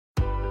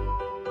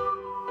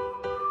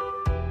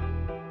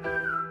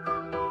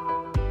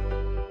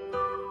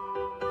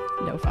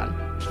No fun.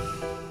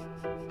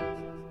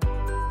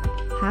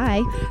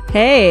 Hi.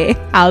 Hey,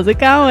 how's it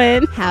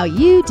going? How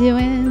you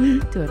doing?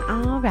 Doing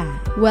all right.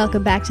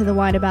 Welcome back to the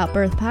Wine About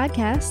Birth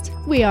podcast.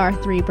 We are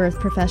 3 birth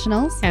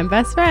professionals, And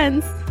best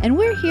friends. and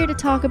we're here to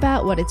talk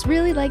about what it's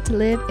really like to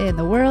live in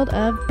the world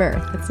of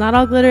birth. It's not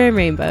all glitter and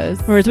rainbows.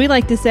 Or as we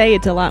like to say,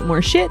 it's a lot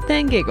more shit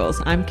than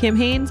giggles. I'm Kim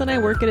Haynes and I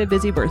work at a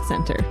busy birth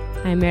center.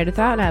 I'm Meredith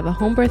Ott, and I have a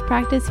home birth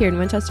practice here in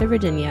Winchester,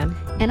 Virginia.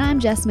 And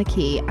I'm Jess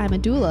McKee. I'm a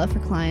doula for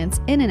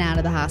clients in and out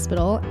of the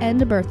hospital and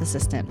a birth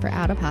assistant for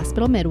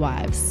out-of-hospital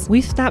midwives.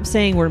 We stopped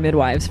saying we're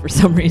midwives for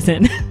some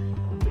reason.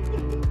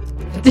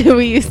 Did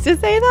we used to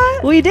say that?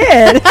 We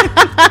did.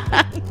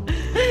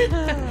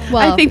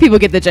 Well, I think people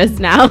get the gist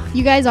now.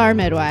 you guys are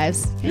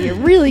midwives, and you're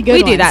really good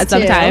We do ones, that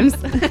sometimes.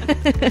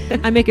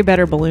 I make a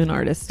better balloon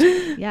artist.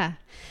 Too. Yeah.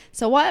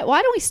 So why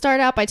don't we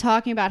start out by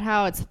talking about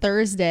how it's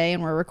Thursday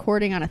and we're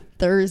recording on a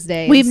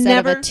Thursday We've instead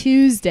of never- a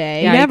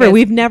Tuesday? Yeah, never. you guys-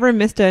 We've never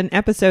missed an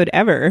episode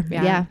ever.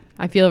 Yeah.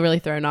 I feel really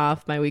thrown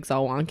off. My week's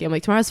all wonky. I'm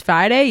like, tomorrow's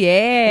Friday?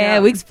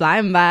 Yeah. Week's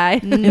flying by.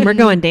 And we're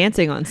going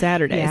dancing on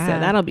Saturday, Yeah. so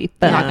that'll be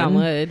fun. Knock on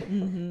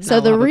wood. So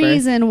Not the lava birth.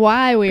 reason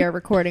why we are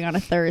recording on a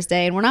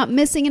Thursday and we're not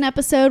missing an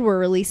episode, we're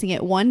releasing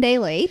it one day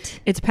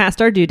late. It's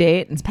past our due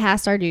date. It's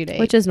past our due date,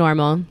 Which is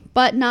normal.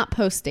 but not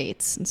post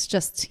dates. It's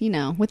just,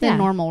 within Yeah.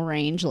 normal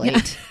range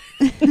late.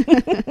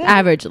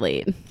 Average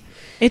late.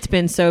 It's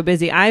been so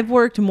busy. I've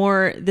worked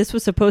more. This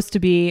was supposed to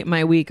be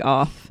my week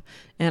off.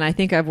 And I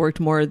think I've worked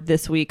more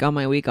this week on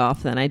my week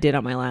off than I did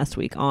on my last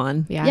week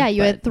on. Yeah,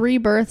 you but had 3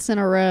 births in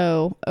a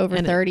row over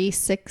And-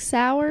 36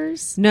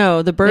 hours.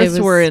 No, the births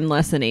was- were in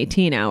less than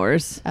 18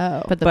 hours.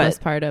 Oh, But the But-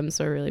 postpartums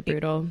were really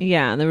brutal.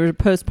 Yeah, there were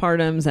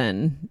postpartums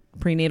and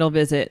prenatal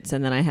visits,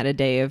 and then I had a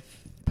day of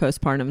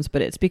postpartums.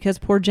 But it's because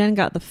poor Jen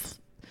got I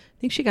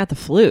think she got the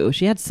flu.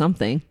 She had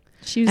something.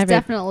 she was I've read-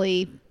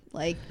 definitely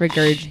like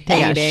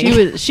Regurgitating.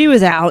 Yeah, she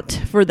was out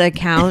for the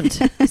count.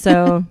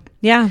 So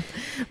yeah,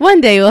 One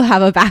day we'll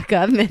have a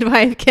backup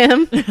midwife,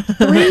 Kim.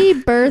 3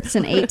 births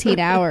in 18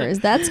 hours.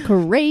 That's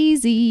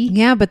crazy.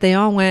 yeah, but they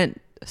all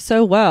went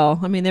so well.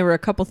 I mean, there were a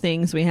couple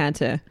things we had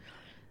to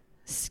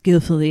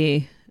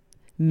skillfully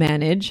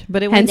manage,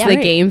 but it went Hence the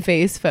great. game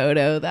face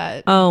photo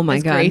that Oh my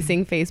is God.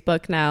 gracing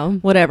Facebook now.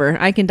 Whatever.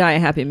 I can die a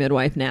happy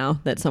midwife now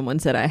that someone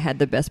said I had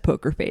the best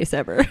poker face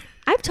ever.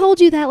 I've told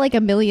you that like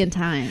a million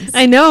times.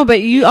 I know,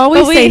 but you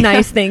always But we- say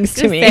nice things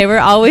to Just me. say we're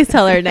always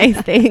tell her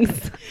nice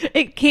things.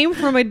 It came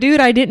from a dude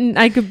I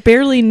could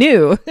barely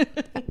knew.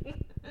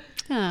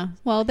 Oh,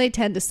 well, they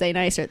tend to say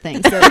nicer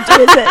things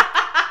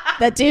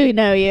that do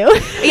know you.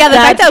 Yeah, the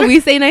fact that we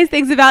say nice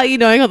things about you,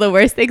 knowing all the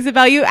worst things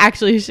about you,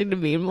 actually should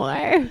mean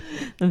more.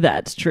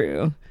 That's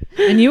true.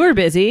 And you were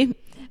busy.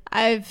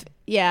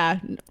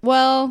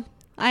 Well,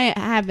 I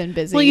have been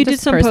busy. Well, you Just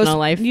did some personal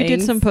life You did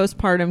things. some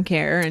postpartum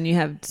care, and you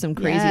have some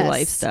crazy Yes.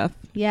 life stuff.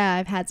 Yeah,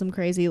 I've had some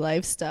crazy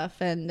life stuff,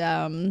 and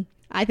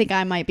I think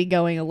I might be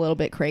going a little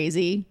bit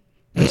crazy,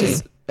 which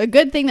is a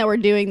good thing that we're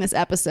doing this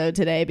episode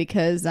today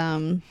because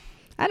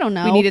I don't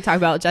know. We need to talk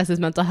about Jess's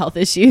mental health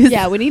issues.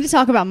 Yeah, we need to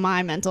talk about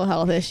my mental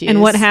health issues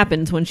And what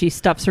happens when she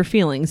stuffs her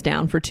feelings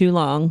down for too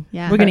long.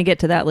 Yeah. We're going to get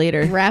to that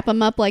later. Wrap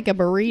them up like a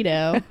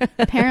burrito.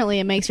 Apparently,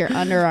 it makes your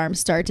underarms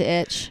start to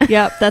itch,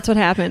 Yep, that's what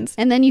happens.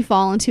 and then you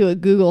fall into a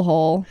Google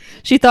hole.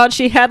 She thought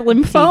she had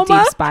lymphoma.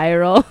 Deep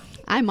spiral.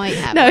 I might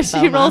have. No,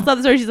 lymphoma. she rolls up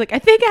the story. She's like, I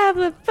think I have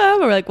lymphoma.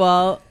 We're like,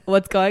 well,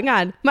 what's going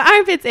on? My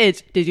armpits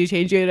itch. Did you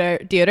change your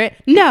deodorant?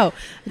 No.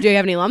 Do you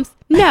have any lumps?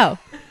 No.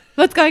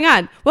 What's going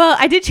on? Well,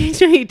 I did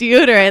change my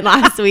deodorant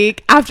last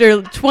week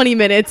after 20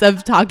 minutes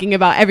of talking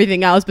about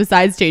everything else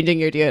besides changing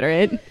your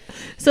deodorant.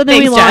 So then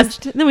Thanks, we Jess.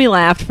 laughed. Then we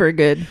laughed for a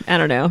good, I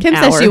don't know, Kim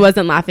hour. says she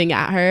wasn't laughing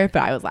at her,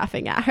 but I was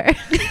laughing at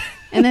her.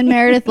 And then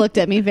Meredith looked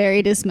at me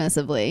very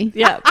dismissively.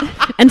 Yep.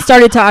 And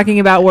started talking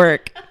about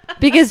work.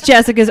 Because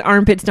Jessica's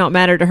armpits don't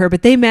matter to her,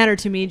 but they matter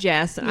to me,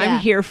 Jess. Yeah. I'm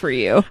here for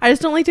you. I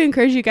just don't like to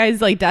encourage you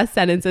guys like death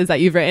sentences that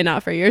you've written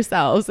out for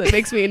yourselves. It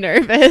makes me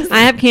nervous. I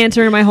have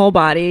cancer in my whole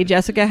body.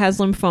 Jessica has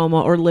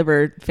lymphoma or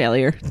liver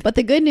failure. But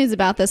the good news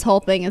about this whole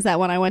thing is that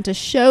when I went to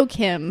show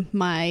Kim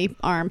my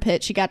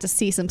armpit, she got to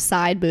see some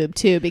side boob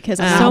too because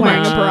I'm So not wearing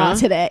a much. bra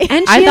today.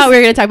 And I thought we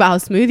were going to talk about how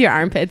smooth your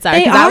armpits are.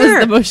 They 'Cause that are.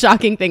 was the most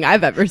shocking thing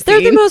I've ever seen.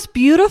 they're the most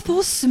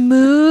beautiful,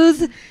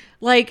 smooth,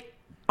 like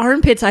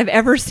armpits I've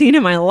ever seen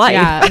in my life.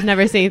 Yeah, I've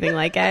never seen anything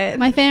like it.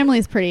 My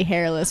family's pretty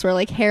hairless. We're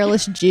like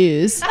hairless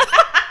Jews.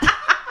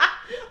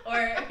 Or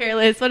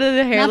hairless. What are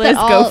the hairless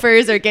all-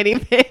 gophers or guinea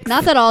pigs?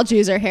 Not that all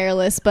Jews are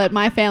hairless, but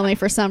my family,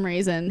 for some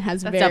reason,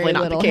 has That's very definitely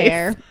not the little case.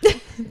 hair.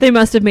 They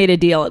must have made a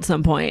deal at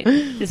some point.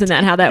 Isn't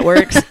that how that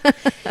works?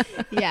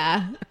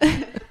 Yeah.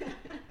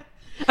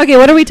 Okay,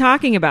 what are we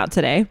talking about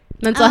today?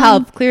 Mental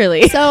health,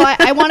 clearly. So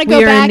I want to We go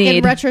are in back and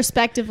need.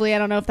 retrospectively, I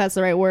don't know if that's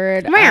the right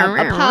word,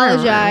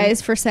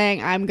 apologize for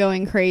saying I'm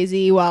going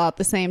crazy while at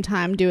the same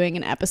time doing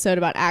an episode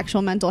about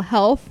actual mental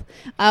health.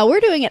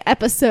 We're doing an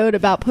episode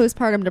about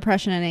postpartum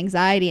depression and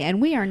anxiety,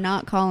 and we are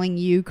not calling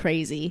you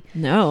crazy.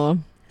 No.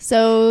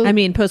 So I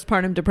mean,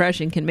 postpartum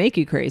depression can make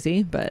you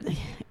crazy, but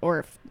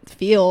or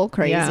feel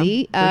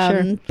crazy. Yeah,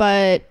 for sure.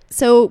 But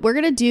so we're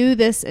going to do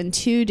this in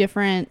 2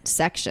 different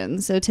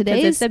sections. So 'Cause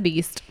today's it's a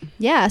beast.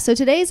 Yeah, so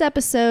today's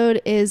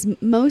episode is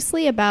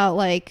mostly about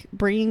like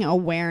bringing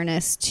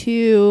awareness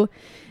to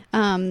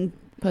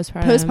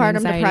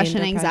postpartum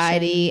depression,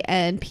 anxiety,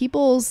 and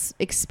people's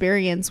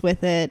experience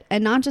with it,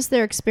 and not just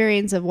their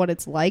experience of what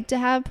it's like to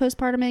have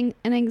postpartum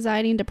and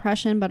anxiety and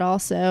depression, but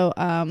also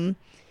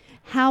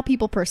how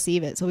people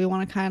perceive it. So we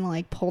want to kind of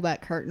like pull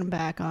that curtain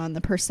back on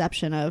the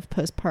perception of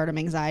postpartum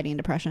anxiety and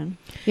depression.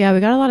 Yeah, we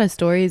got a lot of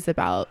stories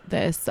about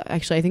this.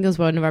 Actually, I think it was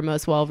one of our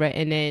most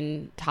well-written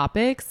in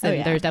topics.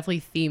 And there's definitely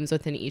themes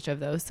within each of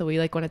those. So we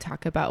like want to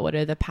talk about what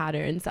are the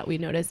patterns that we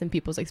notice in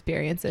people's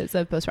experiences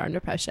of postpartum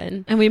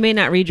depression. And we may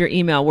not read your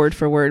email word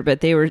for word,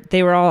 but they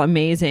were all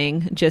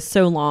amazing. Just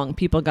so long,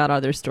 people got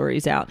all their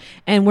stories out.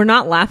 And we're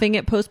not laughing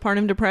at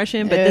postpartum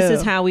depression, but this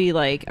is how we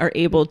like are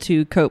able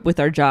to cope with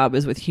our job,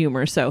 is with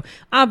humor. So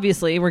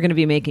obviously we're going to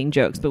be making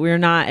jokes, but we're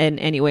not in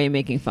any way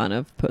making fun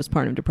of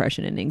postpartum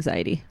depression and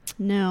anxiety.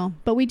 No,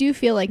 but we do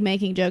feel like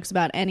making jokes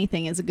about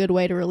anything is a good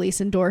way to release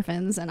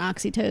endorphins and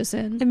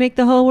oxytocin And make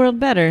the whole world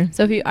better.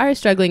 So if you are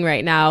struggling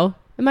right now,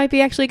 it might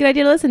be actually a good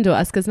idea to listen to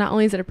us, because not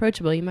only is it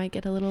approachable, you might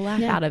get a little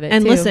laugh out of it.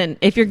 And too. listen,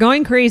 if you're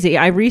going crazy,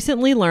 I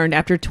recently learned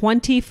after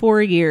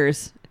 24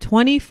 years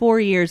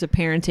of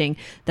parenting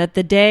that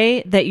the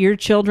day that your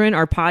children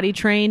are potty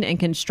trained and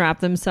can strap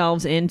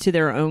themselves into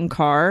their own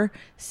car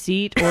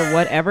seat or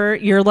whatever,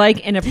 you're like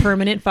in a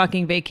permanent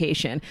fucking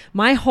vacation.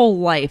 My whole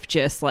life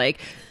just like,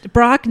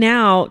 Brock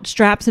now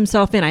straps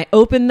himself in. I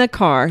open the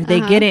car, they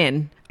get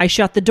in, I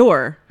shut the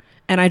door,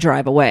 and I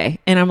drive away.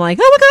 And I'm like,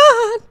 oh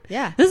my God,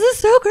 Yeah. this is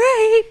so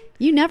great.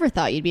 You never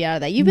thought you'd be out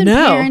of that. You've been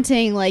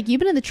parenting, like you've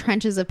been in the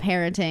trenches of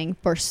parenting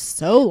for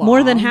so long.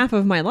 More than half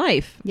of my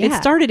life. Yeah. It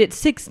started at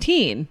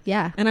 16.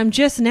 Yeah. And I'm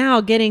just now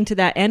getting to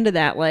that end of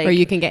that. Like, or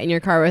you can get in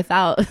your car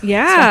without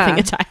Yeah. strapping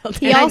a child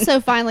He in.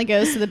 also finally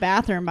goes to the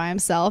bathroom by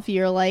himself.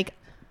 You're like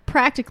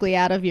practically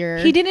out of your...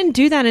 He didn't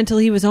do that until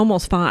he was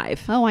almost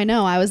 5. Oh, I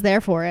know. I was there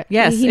for it.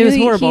 Yes, He it was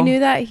knew- horrible. He knew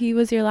that he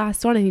was your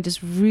last one, and he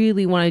just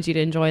really wanted you to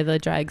enjoy the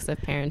dregs of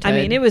parenthood. I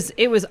mean, it was,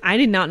 I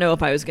did not know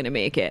if I was going to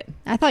make it.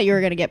 I thought you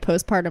were going to get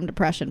postpartum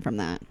depression from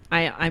that.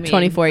 I mean,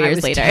 24 years I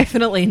was later.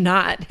 definitely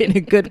not in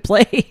a good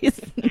place.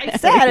 You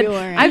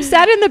weren't. I've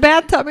sat in the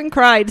bathtub and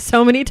cried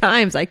so many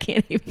times. I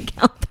can't even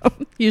count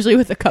them. usually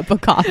with a cup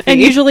of coffee. And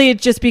usually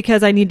it's just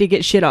because I need to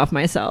get shit off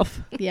myself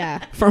Yeah.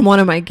 from one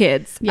of my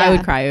kids. Yeah. I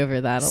would cry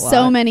over that a lot.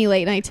 So many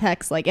late night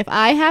texts. Like, if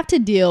I have to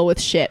deal with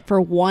shit for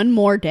one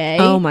more day,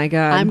 Oh my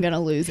God. I'm going to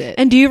lose it.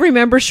 And do you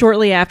remember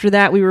shortly after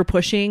that, we were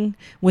pushing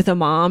with a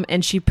mom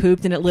and she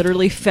pooped and it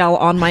literally fell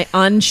on my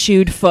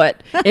unshoed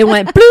foot. It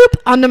went bloop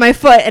onto my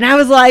foot. And I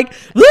was like,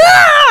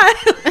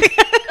 ah!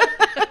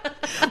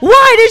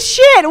 Why does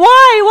shit?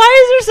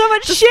 Why is there so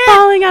much shit?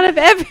 falling out of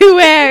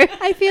everywhere.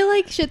 I feel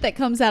like shit that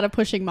comes out of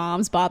pushing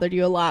moms bothered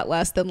you a lot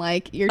less than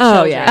like your Oh,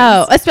 children.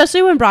 yeah. Oh,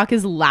 especially when Brock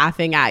is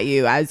laughing at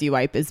you as you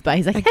wipe his butt.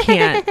 He's like, I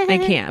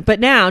can't. But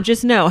now,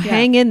 just know,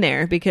 hang in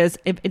there, because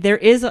if there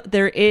is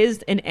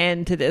an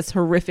end to this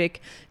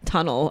horrific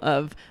tunnel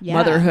of Yeah.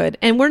 motherhood.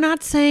 And we're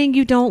not saying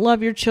you don't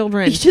love your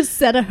children. You just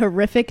said a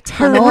horrific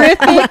tunnel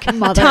Horrific of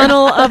mother.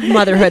 tunnel of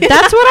motherhood.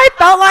 That's what I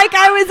felt like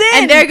I was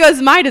in. and there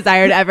goes my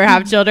desire to ever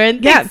have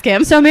children. Thanks,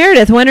 Kim. So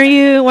Meredith, when are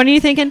you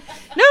thinking?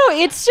 No,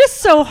 it's just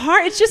so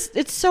hard.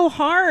 It's so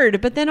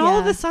hard. But then all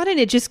of Yeah. a sudden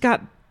it just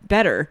got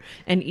better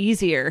and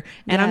easier.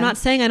 And I'm Yeah. not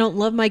saying I don't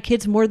love my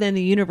kids more than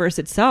the universe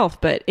itself,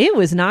 but it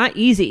was not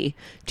easy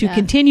to Yeah.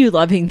 continue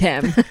loving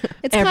them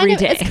It's every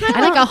day. It's kind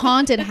of like a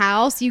haunted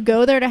house. You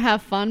go there to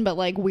have fun, but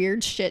like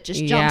weird shit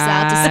just jumps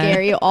out to Yeah.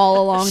 scare you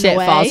all along Shit the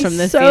way. falls from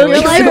the So ceiling.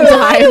 You're like, true.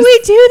 why do we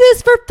do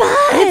this for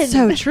fun? It's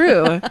so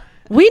true.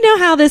 We know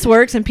how this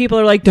works, and people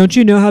are like, "Don't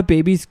you know how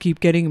babies keep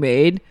getting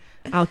made?"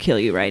 I'll kill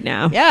you right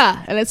now.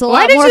 Yeah, and it's a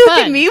Why lot did more you fun.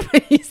 look at me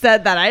when you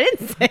said that? I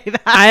didn't say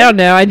that. I don't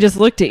know. I just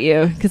looked at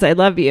you because I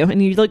love you,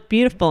 and you look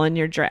beautiful in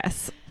your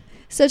dress.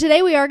 So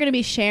today we are going to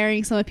be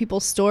sharing some of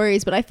people's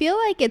stories, but I feel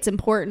like it's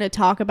important to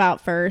talk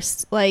about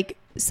first, like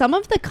some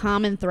of the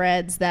common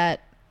threads that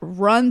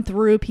run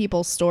through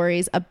people's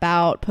stories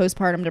about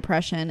postpartum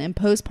depression and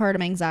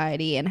postpartum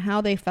anxiety and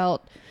how they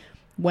felt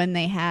when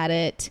they had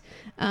it.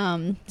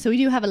 So we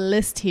do have a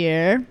list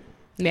here.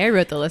 Mary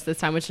wrote the list this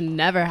time, which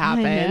never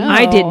happened. know.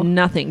 I did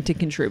nothing to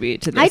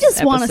contribute to this. I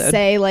just want to episode.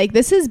 say, like,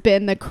 this has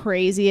been the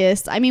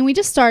craziest. I mean, we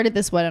just started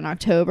this one in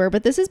October,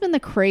 but this has been the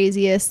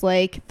craziest,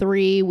 like,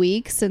 3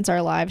 weeks since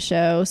our live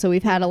show. So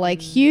we've had a,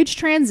 like, huge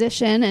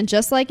transition. And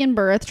just like in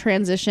birth,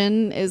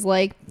 transition is,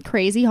 like,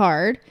 crazy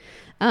hard.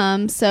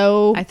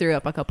 So I threw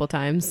up a couple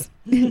times.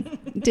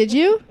 did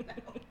you?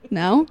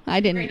 No, I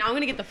Right didn't. now I'm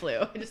gonna get the flu.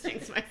 I just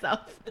jinxed myself.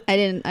 I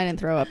didn't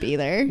throw up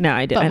either. No,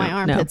 I did. But I my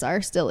don't- no. armpits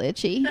are still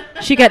itchy.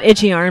 She got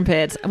itchy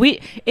armpits.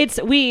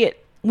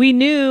 We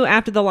knew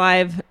after the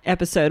live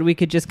episode we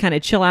could just kind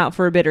of chill out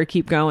for a bit or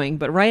keep going.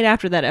 But right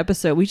after that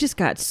episode, we just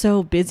got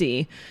so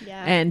busy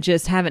Yeah. and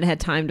just haven't had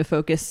time to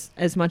focus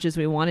as much as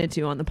we wanted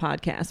to on the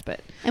podcast.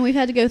 But And we've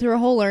had to go through a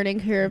whole learning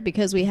curve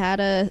because we had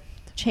a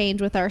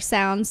change with our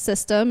sound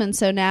system, and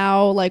so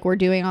now like we're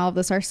doing all of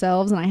this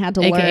ourselves, and I had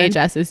to AKA learn.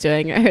 Jess is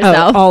doing it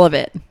herself. all of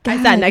it.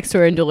 I sat next to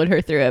her and dueled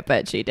her through it,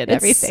 but she did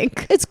everything.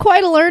 It's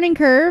quite a learning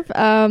curve.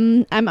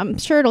 I'm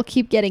sure it'll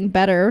keep getting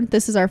better.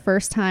 This is our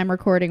first time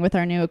recording with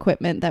our new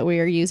equipment that we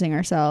are using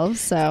ourselves,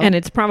 so And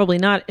it's probably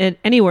not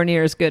anywhere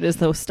near as good as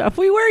those stuff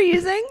we were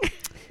using.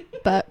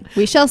 but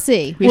we shall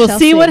see. We'll shall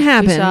see what We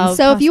happens. shall-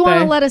 So if you want to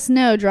prosper. let us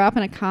know, drop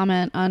in a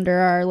comment under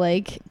our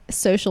like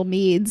social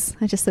meds.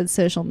 I just said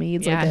social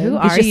meds. Yeah, like who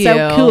a- It's are just you?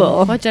 so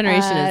cool. What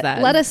generation is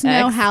that? Let us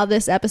know X? how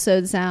this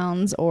episode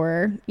sounds,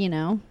 or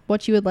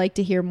what you would like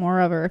to hear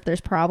more of, or if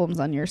there's problems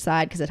on your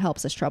side, because it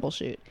helps us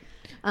troubleshoot.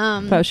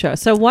 Faux show.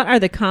 So what are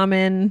the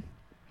common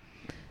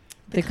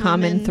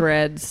common-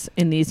 threads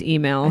in these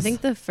emails? I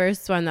think the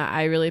first one that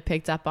I really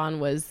picked up on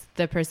was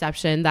the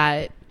perception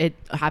that it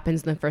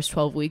happens in the first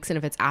 12 weeks. And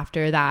if it's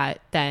after that,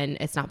 then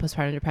it's not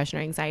postpartum depression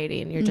or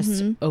anxiety and you're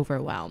just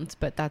overwhelmed.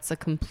 But that's a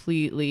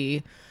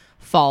completely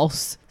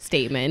false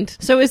statement.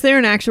 So is there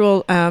an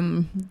actual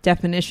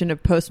definition of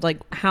like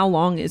how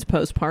long is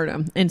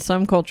postpartum? In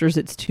some cultures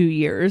it's 2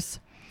 years,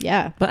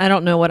 Yeah. but I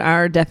don't know what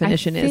our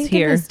definition I is think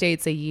here. in the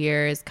States, a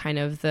year is kind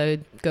of the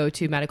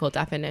go-to medical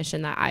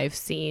definition that I've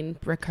seen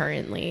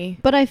recurrently.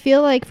 But I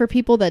feel like for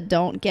people that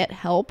don't get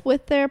help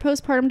with their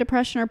postpartum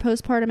depression or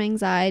postpartum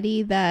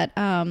anxiety, that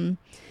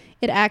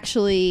it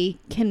actually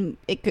can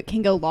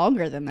go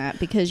longer than that,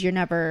 because you're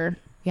never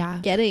Yeah.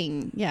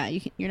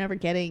 you're never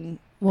getting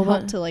Well, help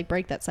what- to like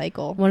break that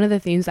cycle. One of the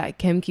themes that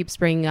Kim keeps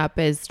bringing up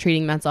is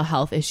treating mental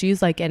health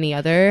issues like any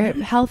other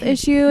health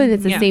issue. And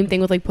it's the Yeah. same thing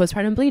with like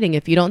postpartum bleeding.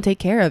 If you don't take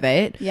care of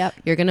it, Yep.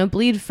 you're going to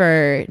bleed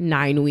for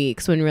 9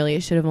 weeks when really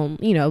it should have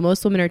only,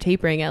 most women are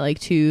tapering at like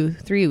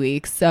 2-3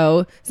 weeks.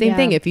 So same Yeah.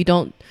 thing. If you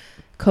don't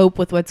cope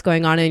with what's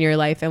going on in your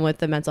life and with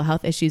the mental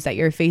health issues that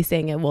you're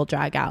facing, it will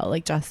drag out,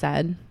 like Jess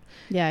said.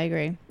 Yeah, I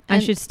agree. I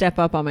And- should step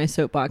up on my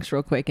soapbox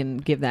real quick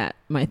and give that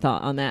my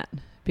thought on that,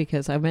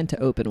 because I meant to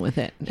open with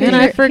it Here's and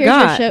I your-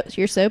 forgot. Here's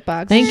your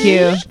soapbox. Thank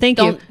you. Thank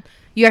you. Don't,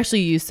 you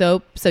actually use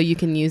soap, so you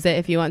can use it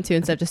if you want to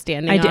instead of just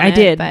standing on I it,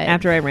 did but-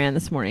 after I ran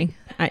this morning.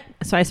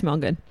 So I smell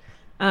good.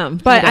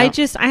 But You I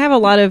don't. have a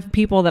lot of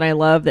people that I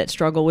love that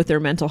struggle with their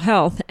mental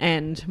health,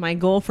 and my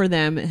goal for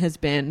them has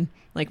been,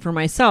 like for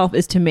myself,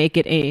 is to make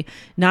it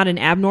not an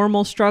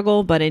abnormal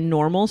struggle, but a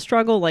normal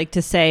struggle. Like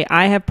to say,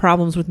 I have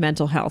problems with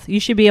mental health. You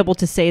should be able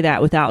to say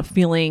that without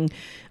feeling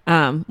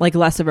like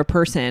less of a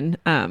person.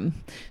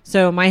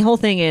 So my whole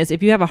thing is,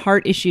 if you have a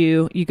heart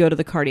issue, you go to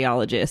the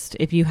cardiologist.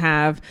 If you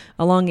have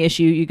a lung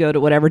issue, you go to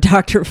whatever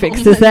doctor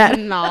fixes that.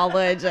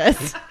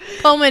 Pulmonologist,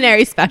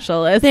 pulmonary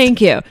specialist.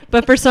 Thank you.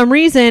 But for some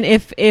reason,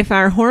 if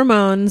our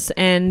hormones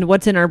and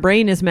what's in our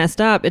brain is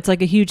messed up, it's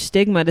like a huge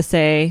stigma to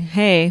say,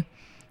 hey,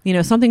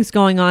 something's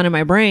going on in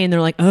my brain.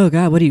 They're like, oh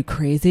God, what are you,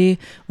 crazy?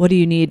 What do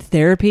you need,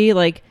 therapy?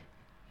 Like,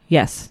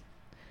 yes.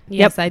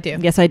 Yes, I do.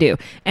 Yes, I do.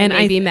 And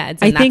Maybe meds,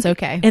 I and think, that's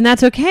okay. And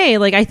that's okay.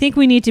 Like, I think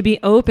we need to be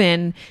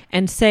open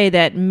and say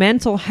that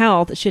mental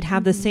health should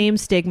have the same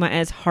stigma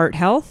as heart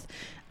health,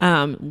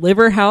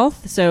 liver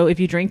health. So if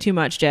you drink too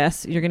much,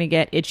 Jess, you're going to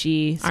get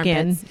itchy skin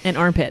Armpits. and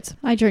armpits.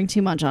 I drink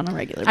too much on a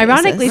regular basis.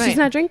 Ironically, Right. she's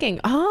not drinking.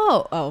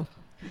 Oh.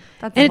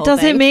 That's the And it whole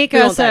doesn't thing. make We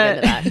won't us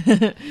dive into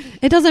that.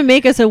 it doesn't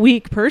make us a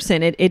weak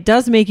person. It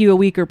does make you a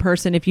weaker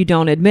person if you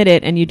don't admit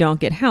it and you don't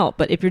get help.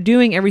 But if you're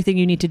doing everything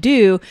you need to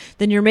do,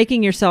 then you're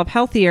making yourself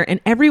healthier. And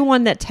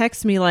everyone that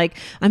texts me like,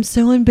 I'm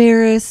so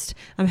embarrassed,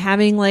 I'm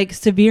having like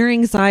severe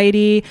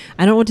anxiety,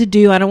 I don't know what to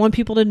do, I don't want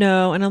people to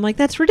know, and I'm like,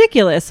 that's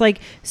ridiculous.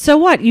 Like, so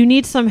what? You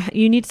need some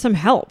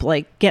help.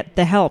 Like, get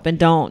the help and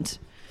don't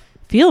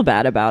feel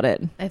bad about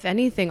it. If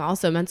anything,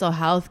 also mental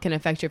health can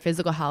affect your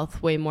physical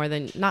health way more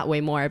than, not way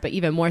more, but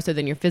even more so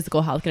than your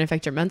physical health can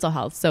affect your mental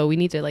health. So we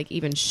need to like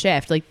even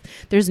shift. Like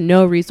there's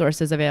no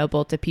resources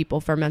available to people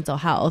for mental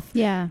health.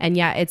 Yeah. And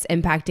yet it's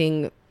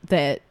impacting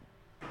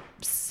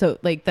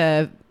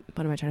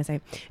what am I trying to say?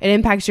 It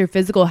impacts your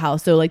physical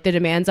health. So like the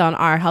demands on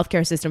our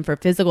healthcare system for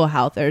physical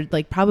health are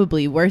like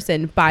probably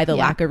worsened by the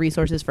lack of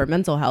resources for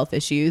mental health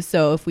issues.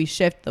 So if we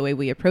shift the way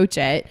we approach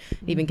it,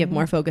 even give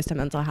more focus to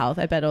mental health,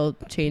 I bet it'll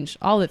change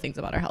all the things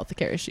about our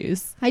healthcare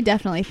issues. I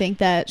definitely think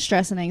that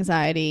stress and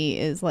anxiety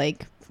is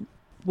like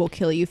will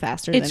kill you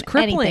faster It's than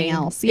crippling. anything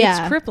else.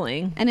 It's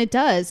crippling. And it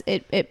does.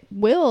 It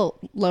will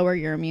lower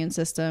your immune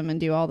system and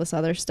do all this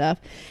other stuff.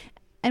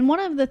 And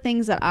one of the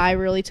things that I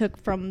really took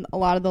from a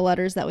lot of the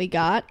letters that we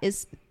got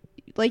is,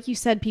 like you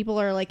said, people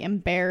are like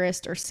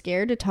embarrassed or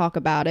scared to talk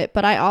about it.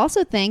 But I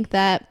also think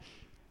that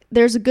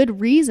there's a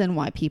good reason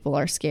why people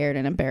are scared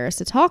and embarrassed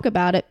to talk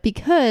about it,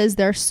 because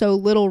there's so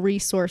little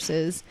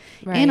resources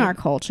in our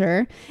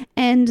culture.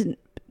 And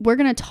we're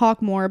going to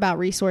talk more about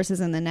resources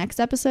in the next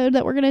episode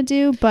that we're going to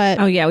do. But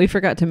Oh yeah, we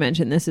forgot to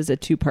mention this is a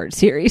 2-part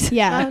series.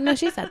 yeah, No,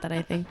 she said that,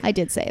 I think. I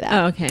did say that.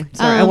 Oh, okay.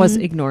 Sorry, I was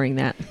ignoring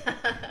that.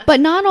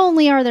 But not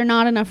only are there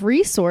not enough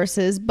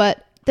resources,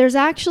 but there's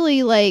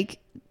actually like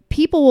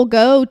people will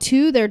go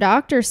to their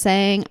doctor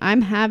saying,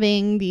 I'm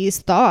having these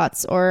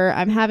thoughts, or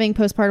I'm having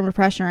postpartum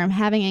depression, or I'm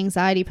having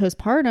anxiety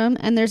postpartum.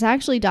 And there's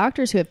actually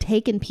doctors who have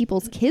taken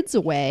people's kids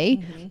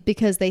away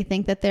because they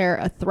think that they're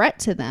a threat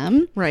to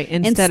them. Right.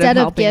 Instead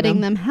of getting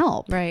them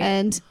help. Right.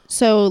 And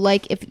so,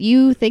 like, if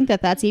you think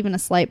that that's even a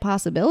slight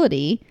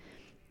possibility,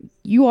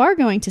 you are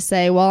going to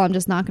say, well, I'm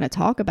just not going to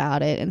talk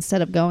about it,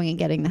 instead of going and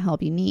getting the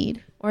help you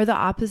need. Or the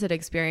opposite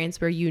experience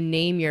where you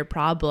name your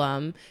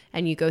problem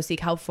and you go seek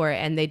help for it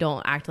and they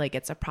don't act like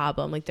it's a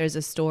problem. Like there's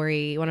a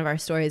story, one of our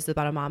stories is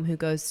about a mom who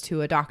goes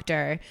to a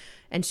doctor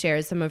and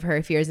shares some of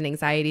her fears and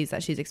anxieties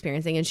that she's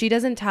experiencing. And she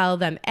doesn't tell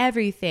them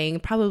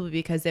everything, probably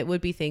because it would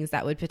be things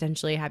that would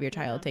potentially have your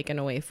child taken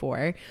away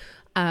for.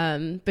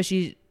 But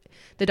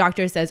the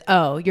doctor says,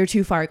 oh, you're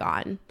too far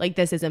gone. Like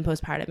this isn't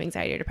postpartum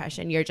anxiety or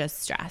depression. You're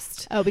just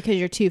stressed. Oh, because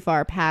you're too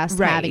far past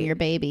having your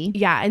baby.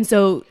 Yeah. And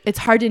so it's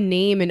hard to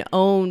name and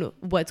own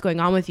what's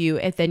going on with you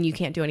if then you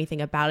can't do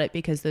anything about it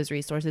because those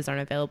resources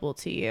aren't available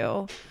to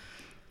you.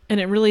 And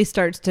it really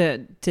starts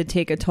to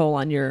take a toll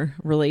on your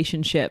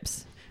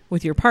relationships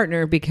with your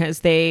partner,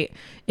 because it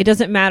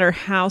doesn't matter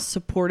how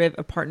supportive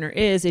a partner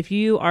is. If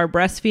you are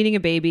breastfeeding a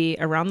baby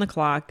around the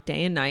clock,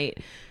 day and night,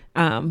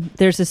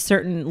 there's a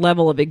certain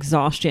level of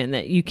exhaustion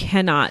that you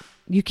can't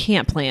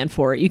plan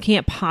for it. You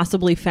can't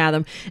possibly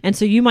fathom. And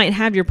so you might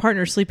have your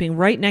partner sleeping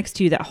right next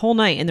to you that whole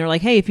night, and they're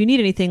like, hey, if you need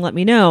anything, let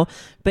me know.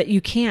 But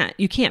you can't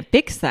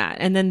fix that.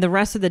 And then the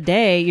rest of the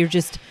day,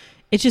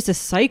 it's just a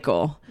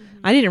cycle.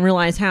 I didn't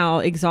realize how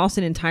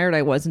exhausted and tired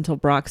I was until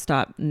Brock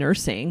stopped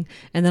nursing.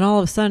 And then all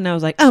of a sudden I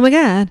was like, oh my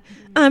God,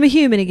 I'm a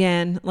human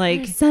again.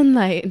 Like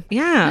sunlight.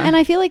 Yeah. And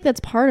I feel like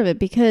that's part of it,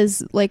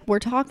 because like we're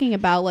talking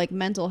about like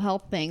mental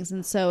health things.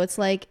 And so it's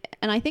like,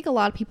 and I think a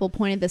lot of people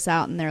pointed this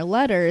out in their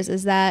letters,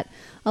 is that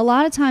a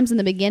lot of times in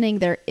the beginning,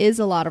 there is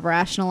a lot of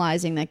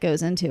rationalizing that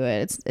goes into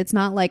it. It's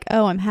not like,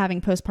 oh, I'm having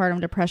postpartum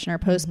depression or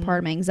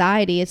postpartum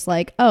anxiety. It's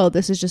like, oh,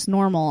 this is just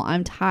normal.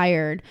 I'm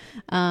tired.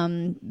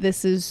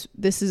 This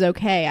is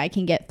okay. I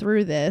can get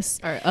through this.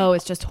 Or, oh,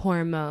 it's just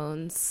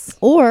hormones.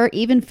 Or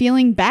even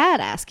feeling bad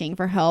asking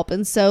for help.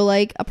 And so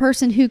like a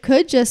person who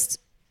could just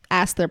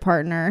ask their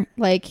partner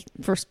like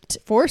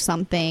for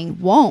something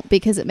won't,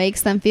 because it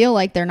makes them feel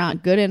like they're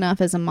not good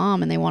enough as a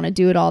mom, and they want to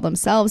do it all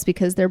themselves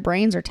because their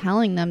brains are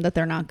telling them that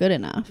they're not good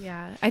enough.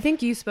 Yeah. I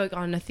think you spoke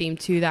on a theme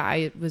too that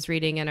I was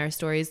reading in our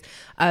stories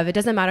of, it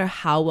doesn't matter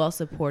how well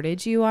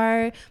supported you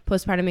are,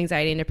 postpartum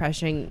anxiety and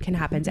depression can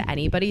happen to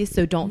anybody.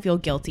 So don't feel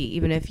guilty.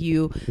 Even if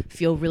you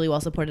feel really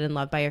well supported and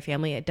loved by your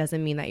family, it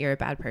doesn't mean that you're a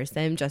bad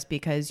person just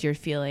because you're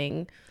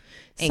feeling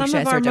anxious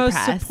some of our or most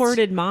depressed.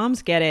 supported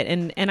moms get it.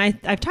 And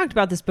I've talked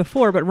about this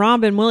before, but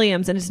Robin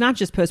Williams, and it's not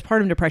just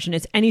postpartum depression,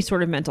 it's any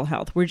sort of mental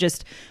health.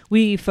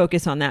 We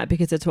focus on that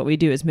because it's what we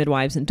do as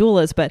midwives and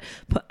doulas. But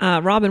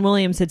Robin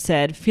Williams had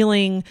said,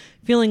 feeling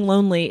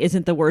lonely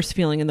isn't the worst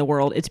feeling in the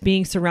world. It's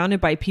being surrounded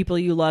by people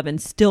you love and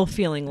still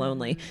feeling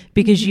lonely,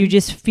 because you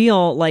just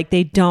feel like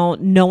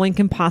no one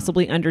can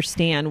possibly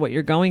understand what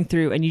you're going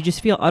through, and you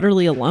just feel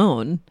utterly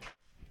alone.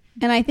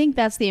 And I think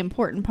that's the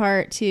important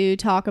part to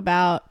talk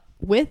about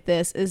with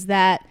this, is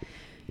that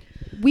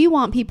we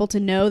want people to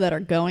know that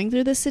are going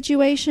through this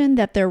situation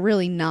that they're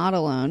really not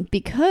alone,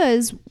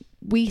 because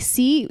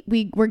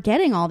we're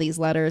getting all these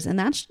letters, and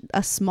that's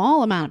a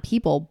small amount of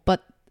people,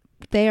 but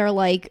they are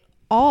like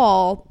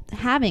all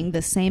having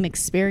the same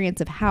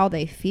experience of how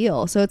they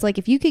feel. So it's like,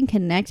 if you can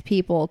connect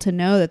people to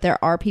know that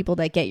there are people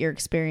that get your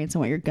experience and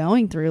what you're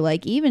going through,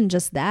 like even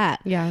just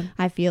that, yeah,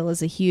 I feel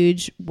is a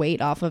huge weight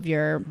off of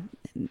your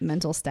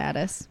mental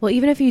status. Well,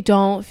 even if you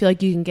don't feel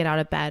like you can get out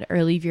of bed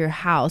or leave your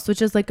house,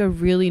 which is like a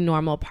really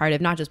normal part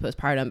of not just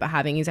postpartum, but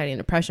having anxiety and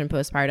depression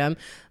postpartum,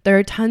 there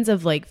are tons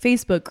of like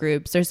Facebook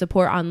groups or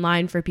support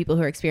online for people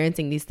who are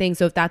experiencing these things.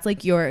 So if that's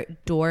like your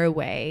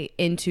doorway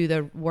into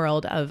the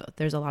world of,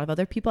 there's a lot of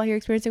other people out here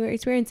experiencing what you're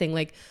experiencing,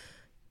 like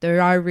there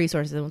are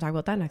resources, and we'll talk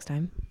about that next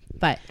time.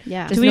 But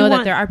yeah, just know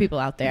that there are people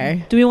out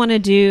there. Do we want to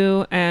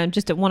do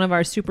just one of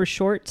our super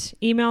short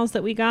emails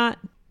that we got?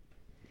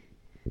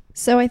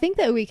 So I think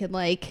that we could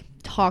like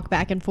talk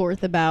back and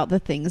forth about the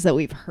things that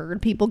we've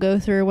heard people go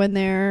through when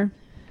they're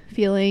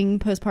feeling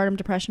postpartum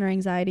depression or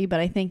anxiety,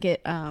 but I think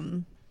it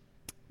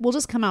will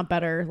just come out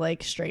better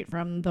like straight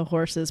from the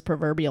horse's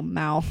proverbial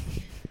mouth.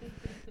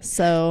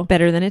 So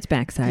better than its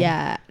backside.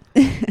 Yeah.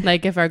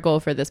 Like if our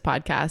goal for this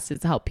podcast is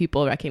to help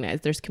people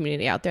recognize there's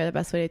community out there, the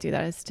best way to do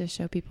that is to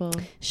show people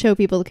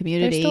the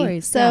community. Their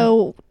stories.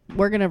 So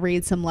we're going to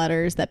read some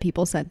letters that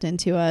people sent in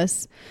to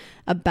us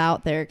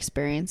about their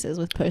experiences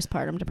with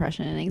postpartum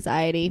depression and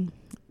anxiety.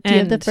 Do you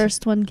have the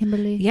first one,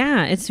 Kimberly?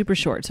 Yeah, it's super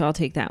short, so I'll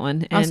take that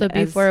one. And also,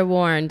 be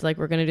forewarned, like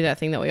we're going to do that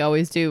thing that we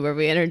always do where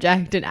we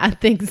interject and add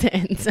things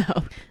in. So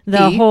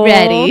the be whole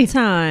ready.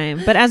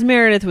 time. But as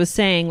Meredith was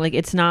saying, like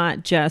it's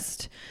not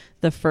just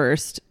the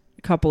first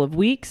couple of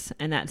weeks,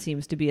 and that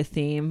seems to be a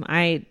theme.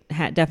 I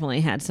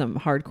definitely had some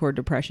hardcore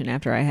depression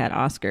after I had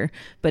Oscar,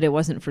 but it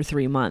wasn't for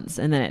 3 months.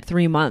 And then at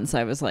 3 months,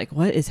 I was like,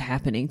 what is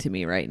happening to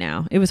me right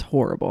now? It was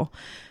horrible.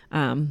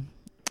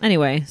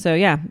 Anyway, so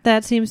yeah,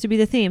 that seems to be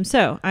the theme.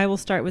 So I will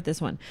start with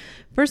this one.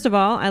 First of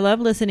all, I love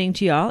listening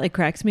to y'all. It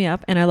cracks me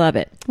up and I love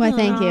it. Why,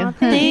 thank you.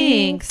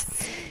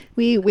 Thanks.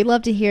 We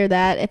love to hear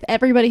that. If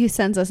everybody who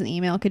sends us an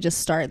email could just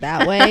start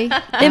that way.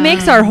 It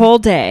makes our whole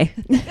day.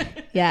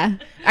 Yeah.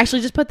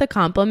 Actually, just put the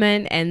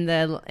compliment in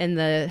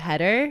the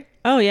header.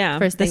 Oh yeah.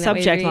 First the thing that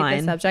we subject read,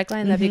 line. The subject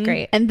line, that'd be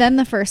great. And then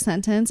the first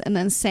sentence, and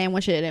then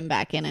sandwich it in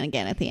back in and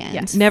again at the end.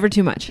 Yes. Never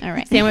too much. All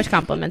right. Sandwich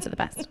compliments are the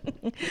best.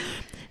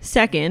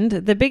 Second,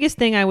 the biggest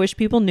thing I wish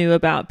people knew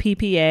about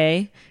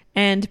PPA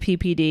and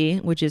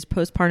PPD, which is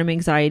postpartum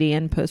anxiety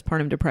and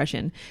postpartum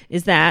depression,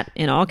 is that,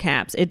 in all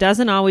caps, it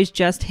doesn't always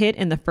just hit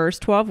in the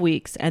first 12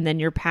 weeks and then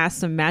you're past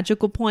some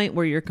magical point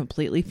where you're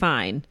completely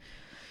fine.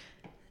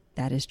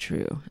 That is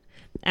true.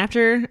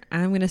 After,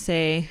 I'm going to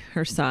say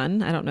her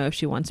son, I don't know if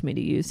she wants me to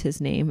use his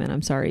name, and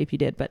I'm sorry if you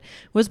did, but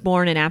was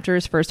born, and after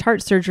his first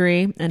heart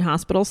surgery and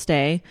hospital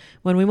stay,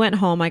 when we went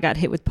home, I got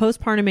hit with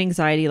postpartum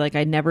anxiety like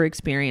I'd never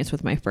experienced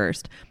with my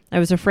first. I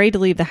was afraid to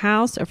leave the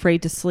house,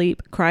 afraid to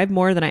sleep, cried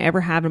more than I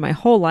ever have in my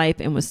whole life,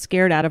 and was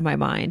scared out of my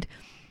mind.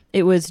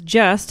 It was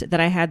just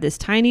that I had this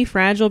tiny,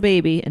 fragile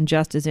baby, and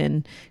just as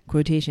in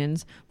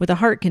quotations, with a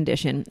heart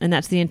condition, and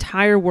that's the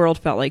entire world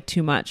felt like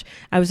too much.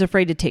 I was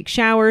afraid to take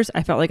showers.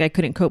 I felt like I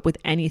couldn't cope with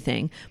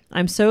anything.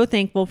 I'm so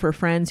thankful for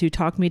friends who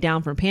talked me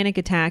down from panic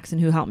attacks and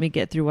who helped me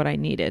get through what I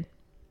needed.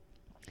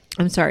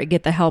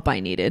 Get the help I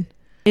needed.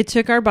 It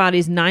took our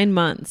bodies 9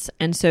 months,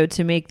 and so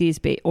to make these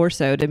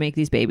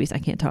babies. I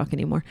can't talk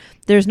anymore.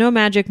 There's no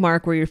magic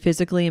mark where you're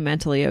physically and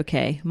mentally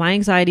okay. My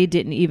anxiety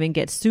didn't even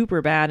get super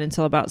bad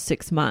until about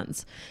 6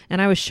 months,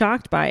 and I was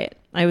shocked by it.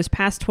 I was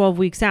past 12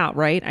 weeks out,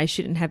 right? I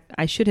should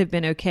have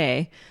been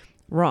okay.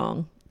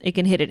 Wrong. It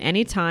can hit at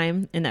any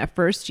time in that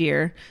first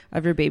year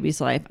of your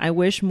baby's life. I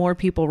wish more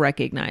people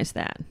recognize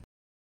that.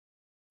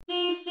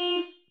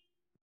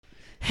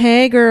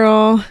 Hey,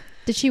 girl.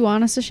 Did she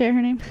want us to share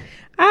her name?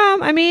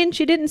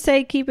 She didn't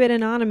say keep it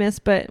anonymous,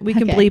 but we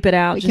can Okay. bleep it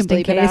out We just can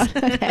in bleep case.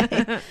 it out.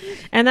 Okay.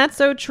 And that's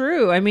so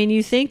true. I mean,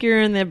 you think you're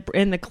in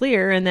the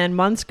clear, and then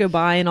months go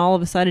by, and all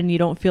of a sudden you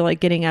don't feel like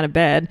getting out of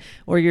bed,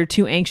 or you're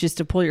too anxious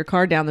to pull your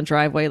car down the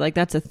driveway. Like,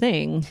 that's a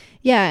thing.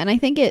 Yeah, and I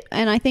think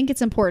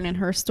it's important in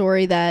her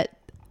story that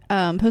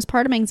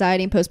postpartum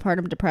anxiety and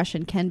postpartum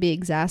depression can be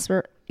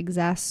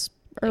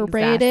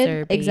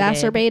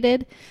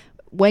exacerbated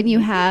when you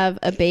have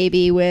a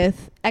baby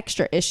with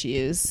extra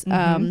issues.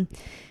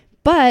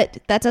 But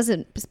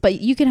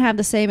you can have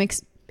the same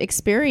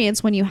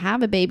experience when you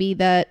have a baby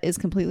that is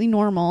completely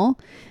normal.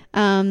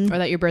 Or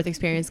that your birth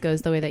experience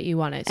goes the way that you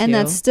want it to. And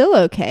that's still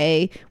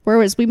okay.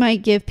 Whereas we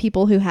might give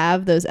people who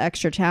have those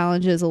extra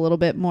challenges a little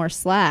bit more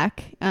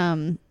slack.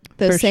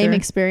 Those same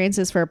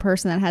experiences for a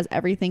person that has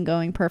everything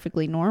going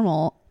perfectly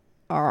normal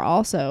are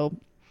also.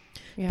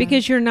 Yeah.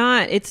 Because you're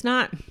not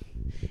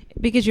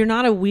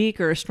a weak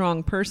or a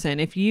strong person.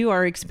 If you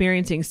are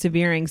experiencing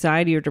severe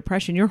anxiety or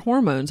depression, your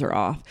hormones are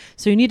off.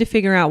 So you need to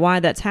figure out why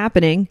that's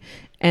happening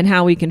and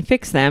how we can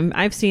fix them.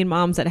 I've seen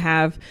moms that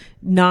have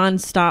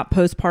nonstop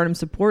postpartum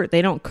support.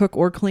 They don't cook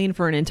or clean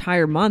for an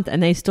entire month,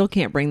 and they still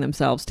can't bring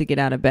themselves to get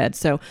out of bed.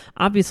 So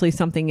obviously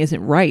something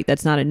isn't right.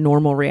 That's not a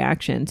normal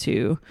reaction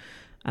to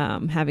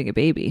having a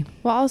baby.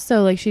 Well,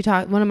 also, like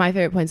one of my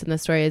favorite points in the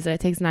story is that it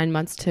takes 9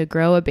 months to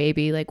grow a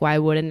baby. Like, why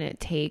wouldn't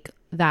it take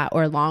that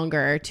or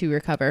longer to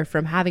recover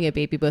from having a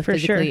baby, both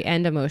physically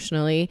and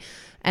emotionally?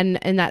 And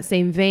in that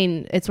same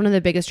vein, it's one of the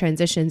biggest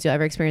transitions you'll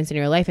ever experience in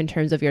your life in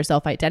terms of your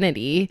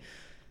self-identity.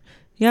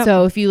 Yep.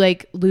 So if you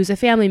like lose a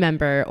family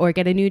member or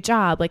get a new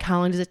job, like how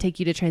long does it take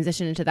you to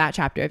transition into that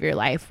chapter of your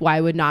life? Why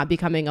would not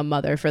becoming a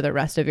mother for the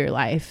rest of your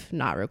life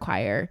not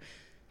require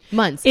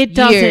months? It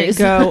doesn't years,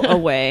 go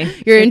away.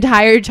 your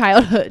entire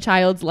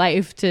child's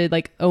life to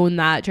like own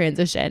that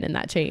transition and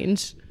that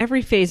change.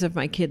 Every phase of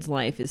my kid's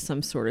life is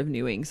some sort of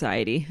new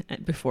anxiety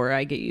before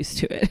I get used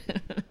to it.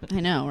 I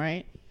know,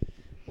 right?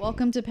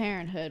 Welcome to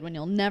parenthood, when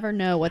you'll never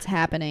know what's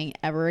happening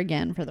ever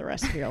again for the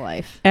rest of your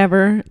life.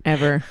 Ever.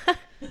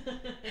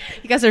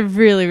 You guys are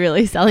really,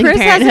 really selling Chris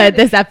parenthood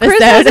this episode.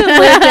 Chris hasn't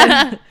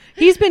lived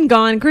he's been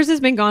gone. Chris has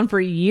been gone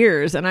for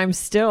years, and I'm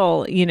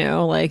still,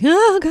 like,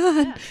 oh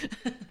God.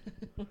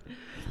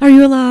 Are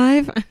you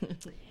alive?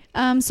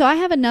 So I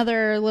have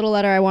another little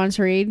letter I wanted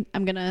to read.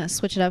 I'm going to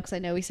switch it up because I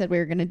know we said we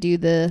were going to do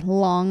the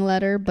long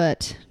letter,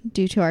 but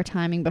due to our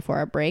timing before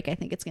our break, I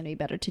think it's going to be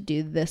better to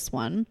do this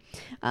one.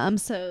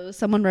 So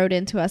someone wrote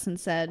into us and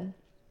said,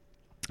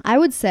 I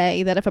would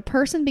say that if a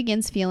person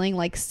begins feeling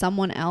like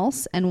someone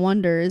else and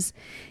wonders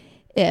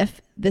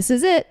if this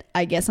is it,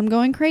 I guess I'm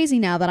going crazy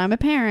now that I'm a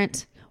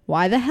parent.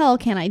 Why the hell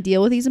can't I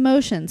deal with these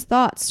emotions,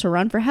 thoughts, to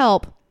run for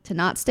help, to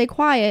not stay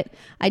quiet?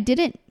 I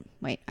did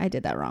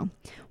that wrong.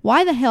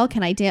 Why the hell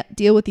can I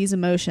deal with these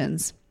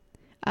emotions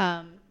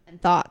and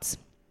thoughts?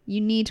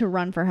 You need to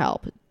run for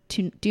help.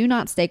 Do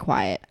not stay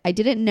quiet. I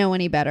didn't know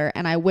any better,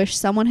 and I wish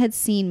someone had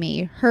seen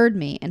me, heard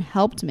me, and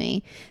helped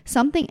me.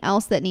 Something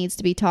else that needs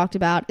to be talked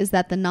about is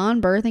that the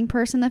non-birthing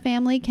person in the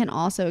family can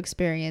also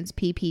experience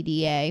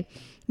PPDA.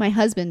 My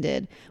husband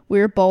did. We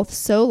were both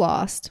so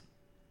lost.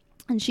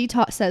 And she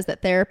says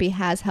that therapy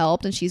has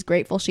helped and she's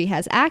grateful she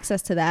has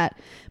access to that.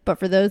 But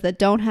for those that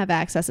don't have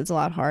access, it's a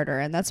lot harder.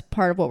 And that's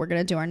part of what we're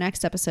going to do our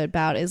next episode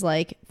about, is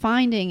like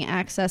finding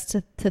access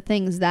to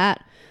things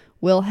that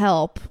will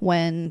help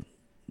when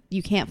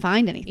you can't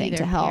find anything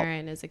to help.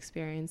 Parent is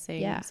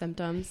experiencing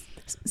symptoms.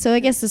 So I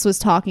guess this was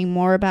talking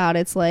more about,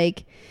 it's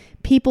like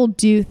people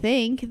do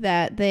think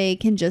that they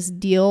can just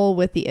deal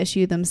with the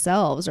issue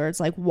themselves, or it's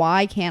like,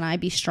 why can't I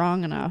be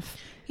strong enough?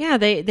 Yeah,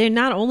 they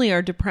not only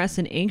are depressed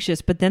and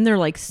anxious, but then they're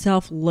like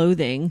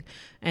self-loathing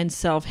and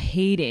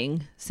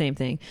self-hating, same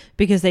thing,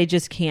 because they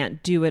just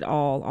can't do it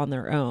all on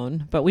their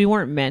own. But we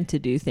weren't meant to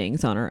do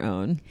things on our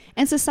own.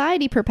 And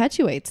society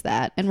perpetuates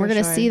that. And we're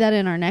going to see that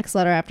in our next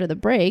letter after the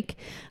break,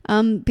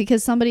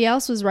 because somebody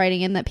else was writing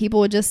in that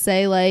people would just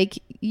say, like,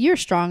 you're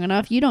strong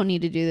enough. You don't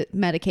need to do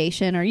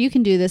medication, or you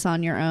can do this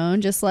on your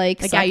own. Just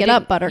like suck it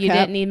up, buttercup. You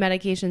didn't need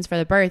medications for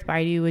the birth.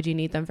 Why would you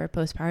need them for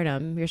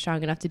postpartum? You're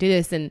strong enough to do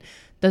this. And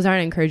those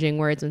aren't encouraging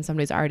words when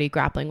somebody's already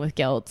grappling with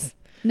guilt.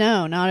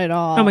 No, not at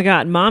all. Oh my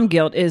God. Mom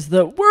guilt is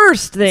the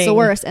worst thing. It's the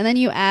worst. And then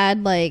you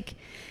add, like,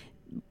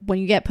 when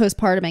you get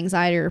postpartum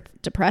anxiety or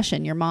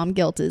depression, your mom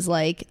guilt is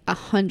like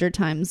 100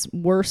 times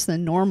worse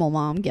than normal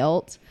mom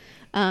guilt.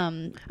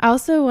 I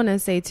also want to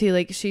say too,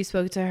 like, she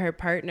spoke to her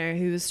partner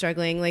who was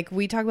struggling. Like,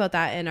 we talk about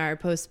that in our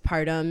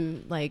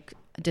postpartum, like,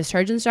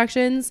 discharge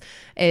instructions,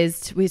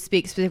 is we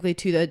speak specifically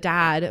to the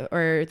dad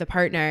or the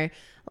partner.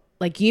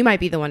 Like, you might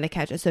be the one to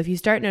catch it. So if you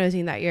start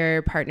noticing that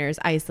your partner's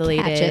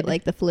isolated, catch it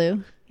like the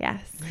flu.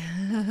 Yes.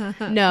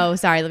 No,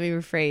 sorry. Let me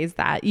rephrase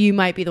that. You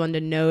might be the one to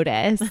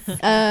notice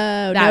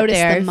that notice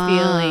they're the mom.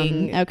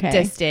 feeling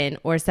distant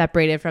or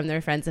separated from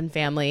their friends and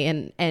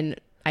family and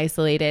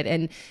isolated.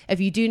 And if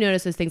you do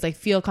notice those things, like,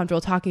 feel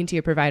comfortable talking to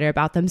your provider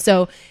about them.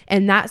 So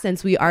in that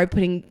sense, we are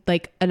putting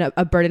like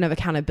a burden of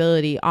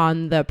accountability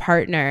on the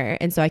partner.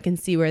 And so I can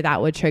see where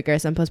that would trigger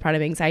some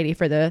postpartum anxiety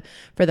for the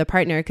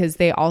partner, because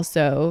they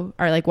also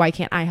are like, why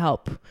can't I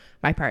help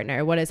my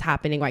partner? What is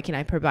happening? Why can't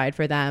I provide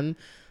for them?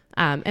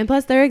 And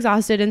plus they're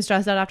exhausted and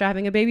stressed out after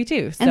having a baby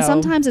too. So. And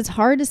sometimes it's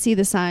hard to see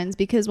the signs,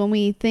 because when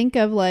we think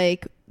of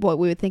like what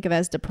we would think of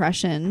as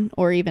depression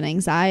or even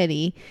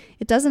anxiety,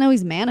 it doesn't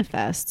always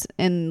manifest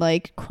in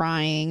like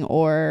crying,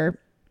 or,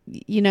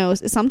 you know,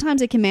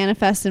 sometimes it can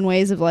manifest in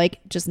ways of like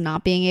just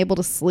not being able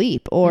to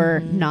sleep, or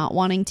not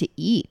wanting to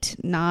eat,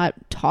 not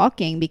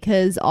talking,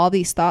 because all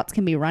these thoughts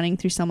can be running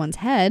through someone's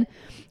head.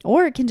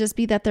 Or it can just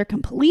be that they're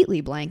completely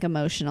blank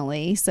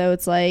emotionally. So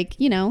it's like,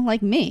 you know,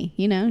 like me,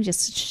 you know,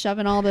 just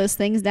shoving all those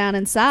things down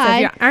inside. So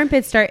if your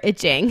armpits start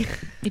itching,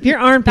 if your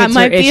armpits that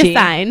might are itchy, be a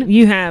sign.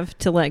 You have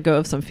to let go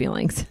of some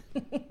feelings.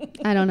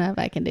 I don't know if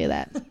I can do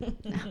that.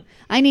 No,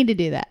 I need to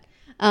do that.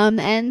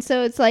 And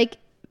so it's like,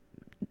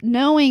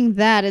 knowing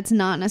that it's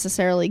not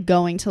necessarily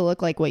going to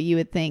look like what you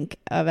would think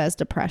of as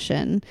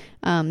depression,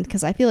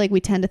 because I feel like we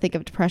tend to think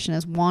of depression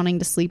as wanting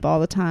to sleep all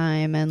the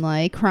time and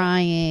like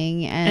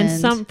crying,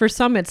 and for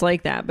some it's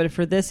like that, but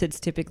for this it's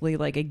typically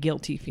like a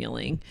guilty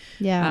feeling,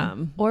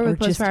 or with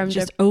postpartum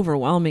just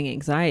overwhelming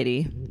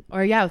anxiety,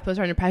 or with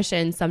postpartum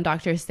depression, some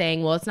doctors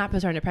saying, well, it's not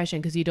postpartum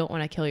depression because you don't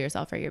want to kill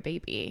yourself or your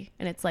baby,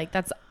 and it's like,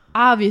 that's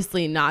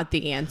obviously not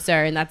the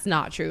answer, and that's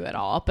not true at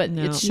all, but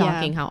it's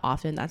shocking how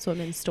often that's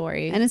women's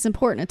story. And it's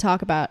important to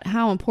talk about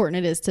how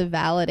important it is to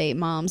validate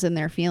moms and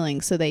their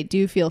feelings, so they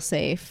do feel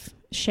safe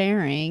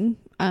sharing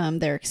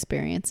their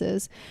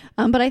experiences.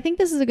 But I think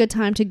this is a good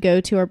time to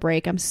go to our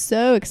break. I'm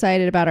so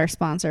excited about our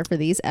sponsor for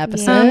these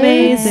episodes.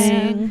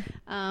 Amazing.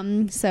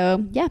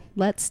 So yeah,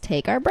 let's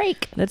take our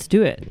break. Let's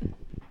do it.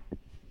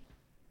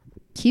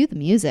 Cue the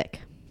music.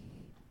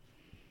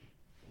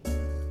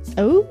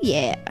 Oh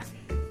yeah.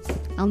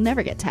 I'll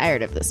never get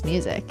tired of this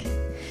music.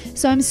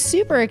 So I'm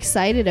super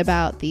excited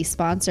about the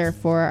sponsor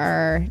for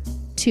our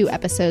 2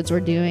 episodes we're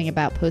doing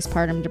about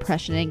postpartum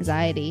depression and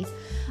anxiety.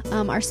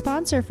 Our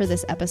sponsor for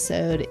this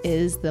episode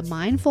is the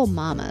Mindful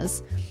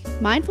Mamas.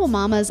 Mindful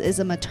Mamas is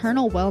a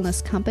maternal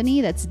wellness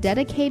company that's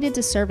dedicated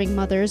to serving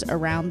mothers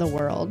around the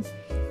world.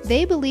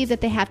 They believe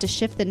that they have to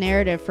shift the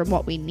narrative from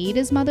what we need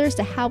as mothers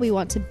to how we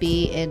want to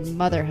be in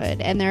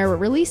motherhood. And they're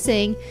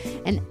releasing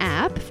an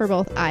app for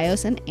both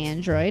iOS and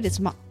Android.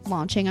 It's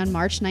launching on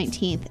March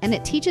 19th. And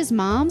it teaches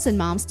moms and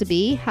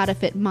moms-to-be how to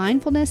fit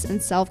mindfulness and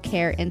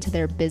self-care into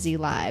their busy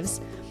lives.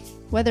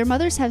 Whether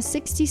mothers have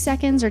 60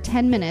 seconds or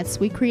 10 minutes,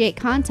 we create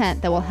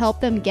content that will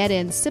help them get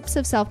in sips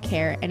of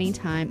self-care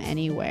anytime,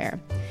 anywhere.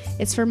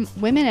 It's for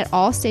women at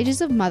all stages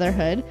of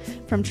motherhood,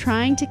 from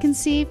trying to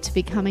conceive to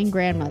becoming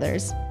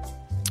grandmothers.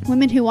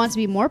 Women who want to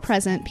be more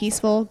present,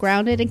 peaceful,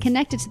 grounded, and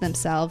connected to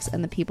themselves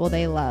and the people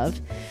they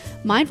love.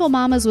 Mindful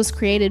Mamas was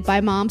created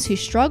by moms who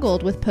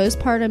struggled with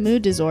postpartum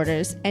mood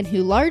disorders and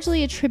who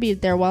largely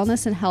attributed their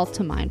wellness and health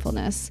to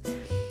mindfulness.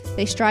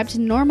 They strive to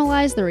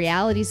normalize the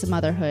realities of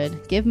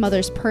motherhood, give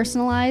mothers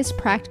personalized,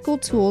 practical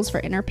tools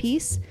for inner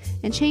peace,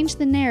 and change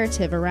the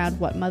narrative around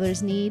what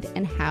mothers need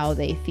and how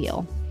they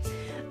feel.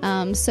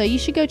 So you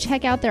should go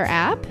check out their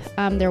app.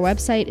 Their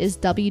website is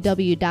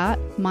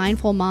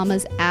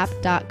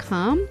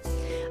www.mindfulmamasapp.com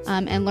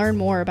and learn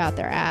more about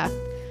their app.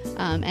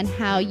 and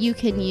how you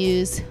can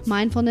use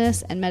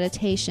mindfulness and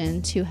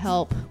meditation to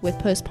help with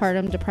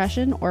postpartum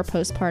depression or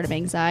postpartum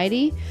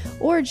anxiety,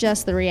 or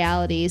just the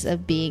realities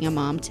of being a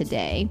mom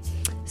today.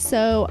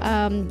 So,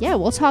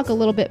 we'll talk a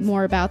little bit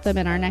more about them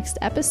in our next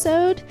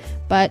episode,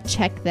 but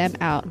check them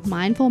out,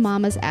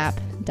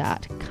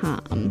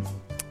 mindfulmamasapp.com.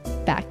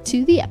 Back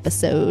to the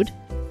episode.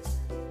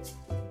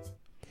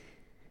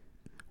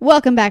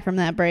 Welcome back from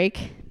that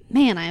break.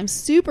 Man, I am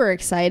super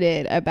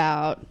excited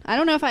about, I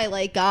don't know if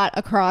I got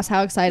across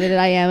how excited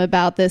I am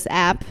about this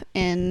app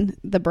in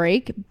the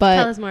break, but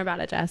Tell us more about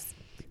it, Jess.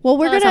 well,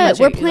 we're Tell us how much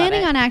we're you love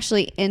planning it. on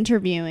actually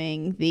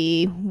interviewing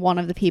one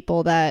of the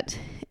people that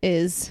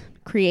is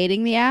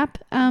creating the app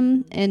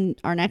in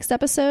our next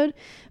episode.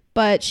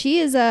 But she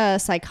is a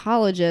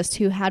psychologist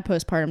who had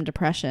postpartum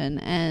depression,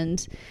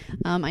 and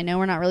I know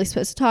we're not really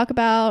supposed to talk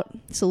about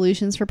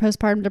solutions for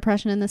postpartum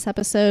depression in this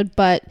episode,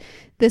 but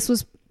this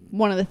was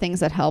one of the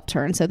things that helped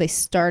her, and so they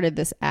started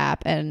this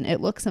app, and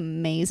it looks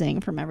amazing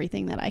from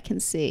everything that I can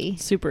see.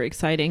 Super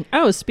exciting.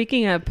 Oh,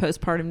 speaking of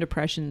postpartum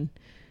depression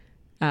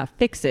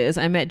fixes,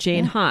 I met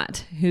Jane Hott,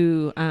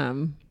 who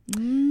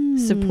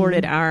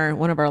supported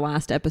one of our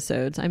last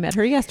episodes. I met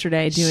her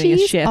yesterday doing a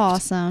shift.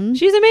 Awesome.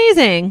 She's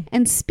amazing.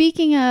 And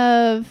speaking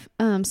of,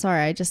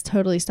 sorry, I just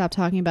totally stopped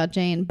talking about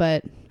Jane,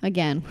 but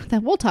again,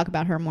 we'll talk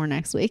about her more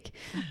next week.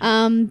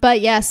 But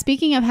yeah,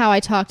 speaking of how I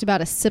talked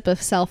about a sip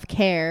of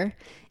self-care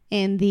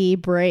in the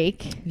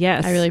break.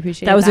 Yes. I really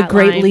appreciate that was a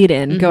great line. lead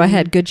in. Mm-hmm. Go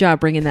ahead. Good job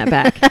bringing that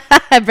back.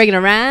 Bringing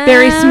around.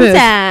 Very smooth.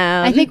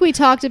 Town. I think we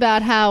talked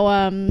about how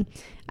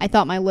I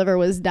thought my liver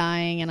was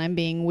dying and I'm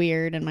being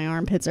weird and my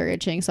armpits are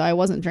itching, so I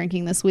wasn't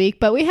drinking this week.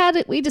 But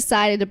we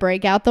decided to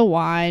break out the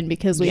wine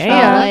because we felt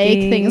like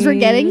things were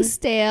getting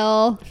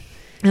stale.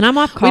 And I'm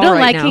off call we don't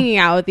right like now. hanging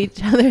out with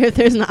each other if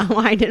there's not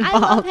wine involved. I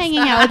love hanging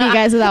out with you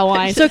guys without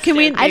wine. So can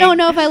we? I don't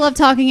know if I love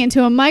talking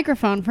into a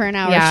microphone for an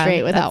hour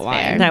straight without that's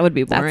wine. fair. That would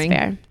be boring. That's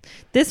fair.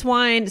 This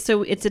wine,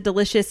 so it's a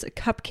delicious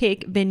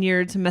Cupcake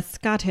Vineyards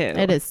Moscato.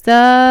 It is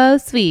so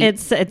sweet.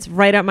 It's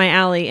right up my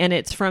alley, and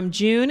it's from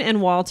June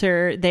and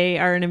Walter. They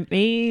are an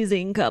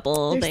amazing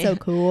couple. They're so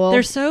cool.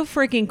 They're so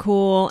freaking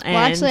cool. And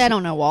Well, actually, I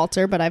don't know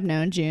Walter, but I've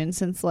known June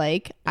since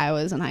I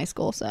was in high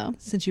school. So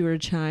since you were a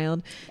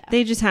child,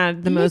 they just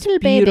had the most Little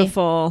baby.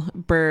 beautiful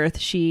birth.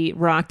 She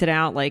rocked it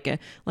out like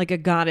a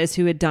goddess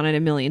who had done it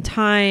a million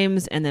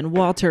times, and then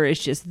Walter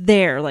is just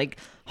there,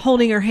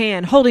 holding her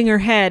hand, holding her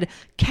head,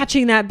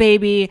 catching that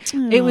baby.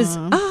 It was,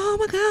 oh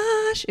my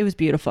gosh, it was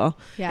beautiful.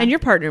 Yeah. And your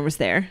partner was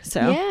there. So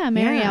yeah,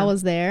 Marielle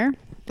was there.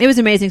 It was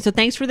amazing. So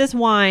thanks for this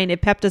wine.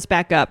 It pepped us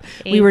back up.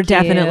 we Thank were you.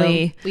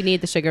 definitely, We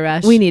need the sugar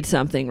rush. we need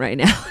something right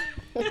now.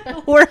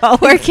 We're all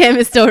Where Kim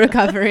is still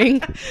recovering.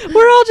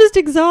 we're all just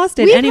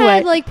exhausted. We've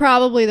Anyway. had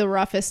probably the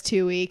roughest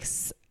 2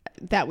 weeks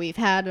that we've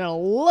had in a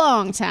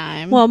long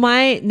time. Well,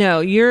 my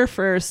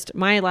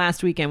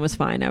last weekend was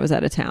fine. I was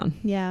out of town.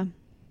 yeah.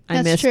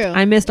 I That's true.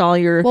 I missed all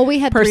your Well, we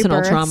had three personal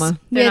births. trauma.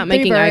 We They're had not 3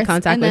 making eye births,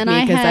 contact and with then me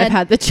I because I've had-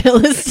 had the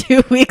chillest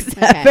 2 weeks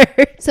Okay.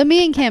 ever. So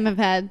me and Kim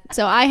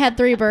so I had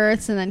 3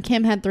 births, and then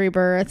Kim had 3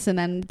 births, and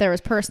then there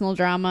was personal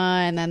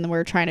drama, and then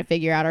we're trying to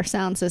figure out our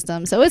sound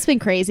system. So it's been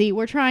crazy.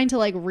 We're trying to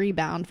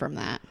rebound from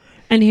that.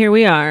 And here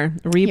we are,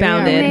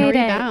 rebounded. Here we are. Made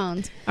it.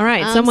 Rebound. All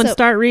right, Um, someone so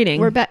start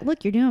reading. We're back.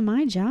 Look, you're doing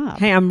my job.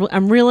 Hey,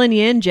 I'm reeling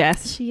you in,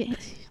 Jess.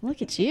 Look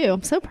at you.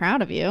 I'm so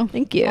proud of you.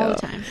 Thank you. All the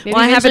time. Maybe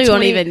Well, I have a eventually we won't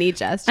 20 even need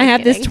Jess. I Just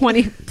have this kidding.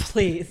 20.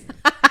 Please,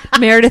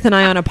 Meredith and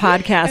I on a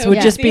podcast would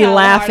Yeah. just See be how hard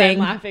I'm laughing.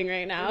 laughing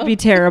right now. It'd be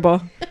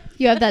terrible.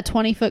 You have that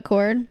 20-foot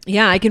cord.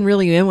 Yeah, I can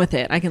reel you in with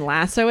it. I can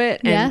lasso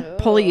it and Yeah.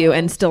 pull you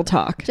and still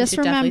talk. Just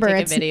should definitely remember,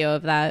 take it's a video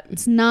of that.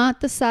 it's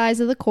not the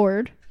size of the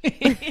cord.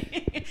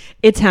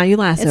 It's how you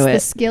lasso It's the it.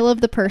 skill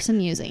of the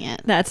person using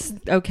it. That's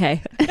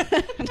okay.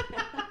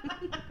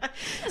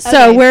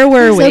 So Okay. where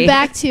were we? So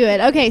back to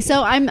it. Okay,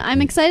 so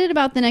I'm excited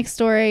about the next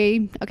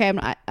story. Okay,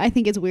 I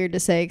think it's weird to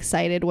say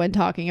excited when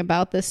talking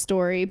about this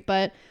story,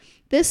 but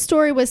this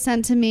story was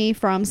sent to me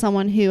from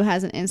someone who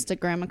has an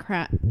Instagram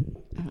account.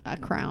 a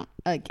crappy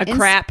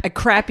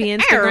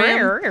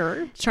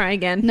Instagram. Try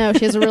again. No,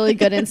 she has a really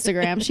good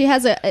Instagram. She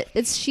has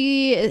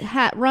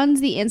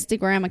runs the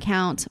Instagram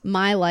account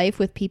My Life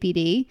with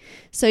PPD.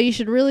 So you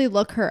should really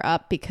look her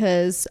up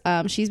because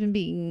she's been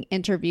being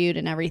interviewed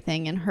and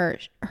everything, and her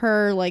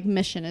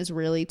mission is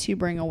really to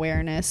bring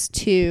awareness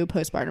to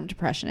postpartum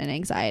depression and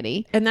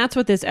anxiety. And that's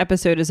what this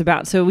episode is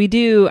about. So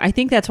I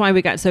think that's why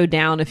we got so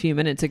down a few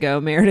minutes ago.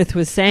 Meredith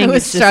was saying I was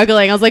it's just-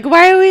 struggling. I was like,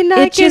 why are we not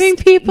It's giving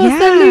just- people yeah,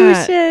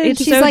 solutions?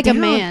 it's She's so like a down.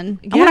 man.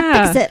 I Yeah. want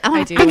to fix it. I I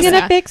want do. to I'm fix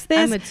gonna it. fix this.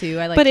 I'm a 2.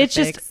 I like but to it's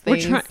fix just we're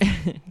things.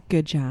 trying.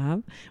 Good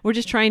job. We're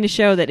just trying to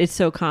show that it's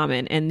so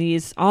common, and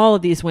all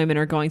of these women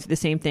are going through the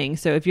same thing.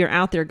 So if you're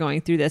out there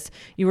going through this,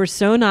 you are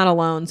so not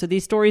alone. So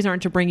these stories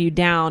aren't to bring you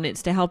down;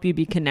 it's to help you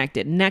be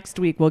connected. Next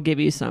week we'll give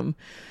you some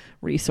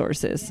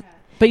resources.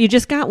 But you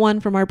just got one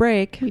from our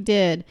break. We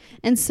did.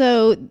 And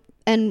so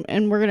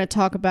And we're going to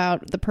talk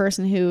about the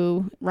person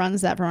who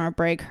runs that from our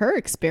break, her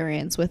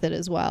experience with it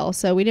as well.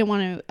 So we didn't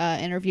want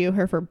to interview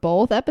her for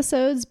both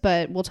episodes,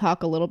 but we'll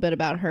talk a little bit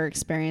about her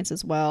experience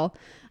as well.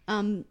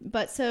 The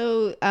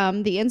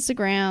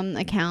Instagram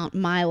account,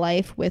 My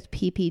Life with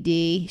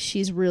PPD,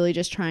 she's really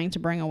just trying to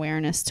bring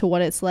awareness to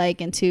what it's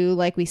like and to,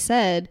 like we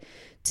said,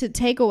 to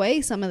take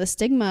away some of the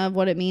stigma of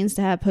what it means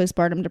to have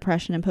postpartum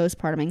depression and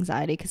postpartum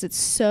anxiety, because it's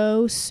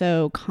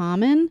so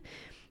common.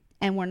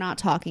 And we're not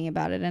talking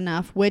about it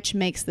enough, which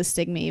makes the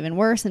stigma even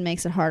worse and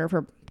makes it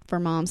harder for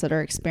moms that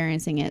are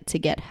experiencing it to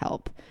get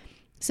help.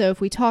 So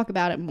if we talk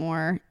about it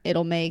more,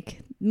 it'll mean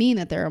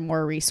that there are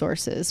more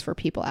resources for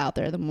people out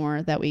there the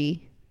more that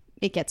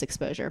it gets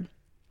exposure.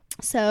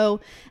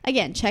 So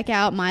again, check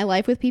out My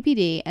Life with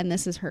PPD, and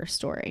this is her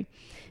story.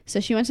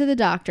 So she went to the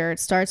doctor. It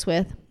starts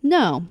with,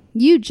 "No,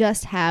 you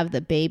just have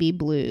the baby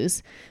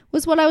blues,"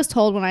 was what I was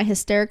told when I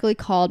hysterically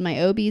called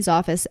my OB's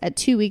office at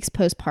 2 weeks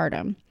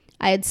postpartum.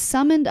 I had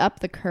summoned up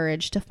the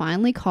courage to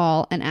finally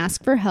call and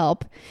ask for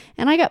help,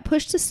 and I got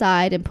pushed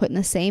aside and put in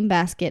the same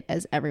basket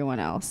as everyone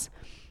else.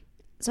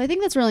 So I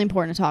think that's really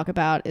important to talk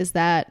about is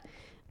that,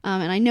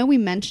 and I know we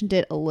mentioned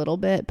it a little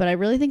bit, but I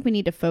really think we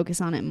need to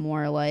focus on it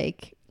more,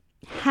 like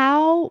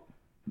how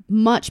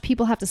much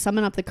people have to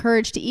summon up the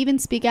courage to even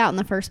speak out in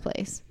the first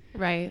place.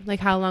 Right. Like,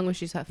 how long was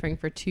she suffering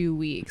for 2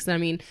 weeks? I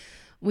mean,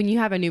 when you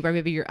have a newborn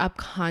baby, you're up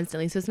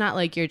constantly. So it's not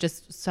like you're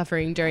just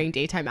suffering during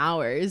daytime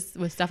hours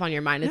with stuff on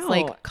your mind. It's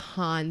like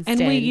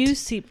constant. And we use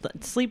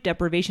sleep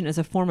deprivation as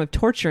a form of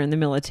torture in the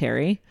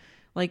military.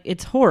 Like,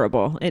 it's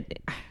horrible.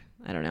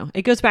 I don't know.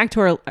 It goes back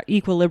to our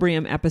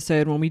equilibrium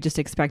episode when we just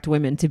expect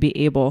women to be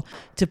able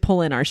to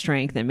pull in our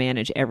strength and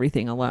manage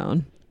everything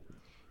alone.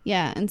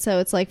 Yeah. And so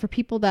it's like for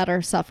people that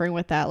are suffering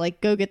with that, like,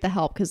 go get the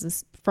help,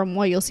 because from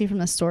what you'll see from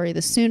the story,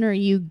 the sooner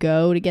you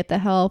go to get the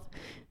help,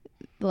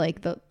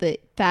 like the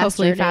faster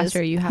hopefully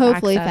faster you have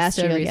access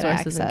to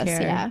resources and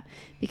care. Yeah,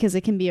 because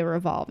it can be a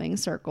revolving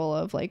circle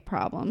of like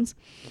problems.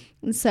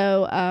 And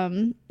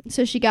so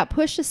so she got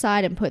pushed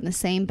aside and put in the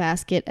same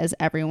basket as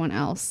everyone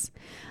else.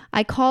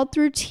 I called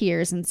through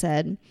tears and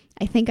said,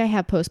 "I think I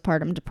have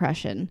postpartum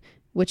depression,"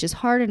 which is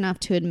hard enough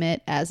to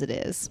admit as it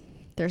is.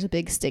 There's a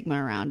big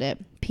stigma around it.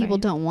 People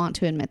don't want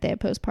to admit they have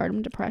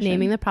postpartum depression.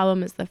 Naming the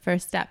problem is the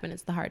first step, and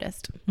it's the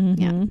hardest.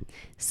 Mm-hmm. Yeah.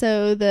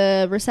 So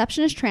the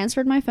receptionist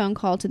transferred my phone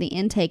call to the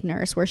intake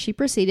nurse, where she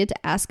proceeded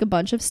to ask a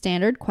bunch of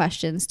standard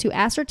questions to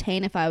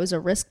ascertain if I was a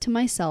risk to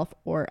myself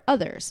or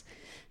others.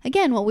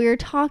 Again, what we were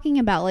talking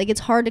about, like,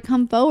 it's hard to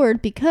come forward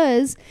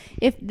because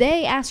if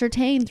they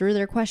ascertain through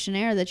their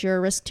questionnaire that you're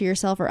a risk to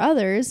yourself or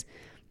others,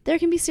 there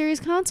can be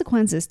serious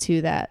consequences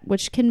to that,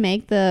 which can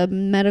make the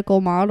medical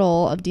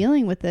model of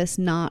dealing with this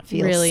not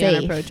feel really safe.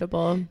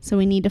 Unapproachable. So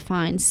we need to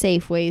find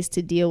safe ways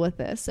to deal with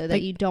this so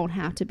that you don't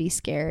have to be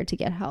scared to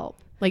get help.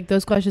 Like,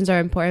 those questions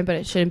are important, but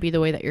it shouldn't be the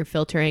way that you're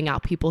filtering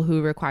out people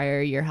who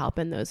require your help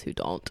and those who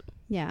don't.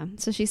 Yeah.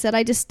 So she said,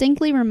 I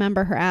distinctly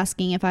remember her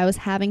asking if I was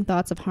having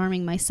thoughts of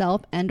harming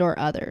myself and or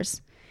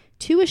others.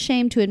 Too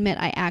ashamed to admit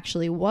I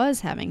actually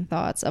was having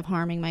thoughts of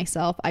harming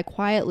myself, I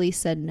quietly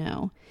said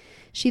no.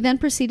 She then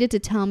proceeded to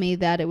tell me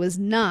that it was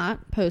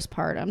not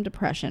postpartum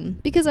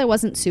depression because I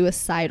wasn't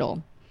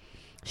suicidal.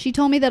 She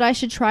told me that I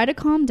should try to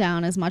calm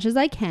down as much as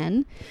I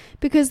can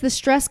because the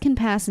stress can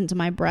pass into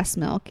my breast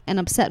milk and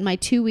upset my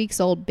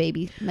 2-week-old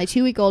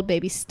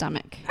baby's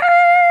stomach.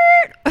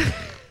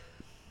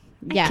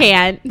 Yeah.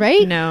 Can't.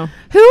 Right? No.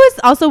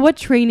 What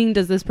training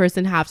does this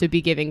person have to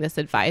be giving this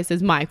advice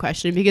is my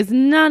question, because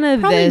none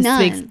of this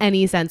makes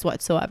any sense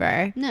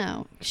whatsoever.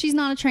 No. She's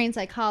not a trained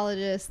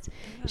psychologist.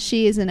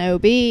 She is an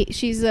OB.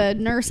 She's a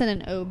nurse in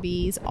an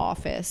OB's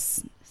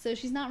office. So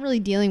she's not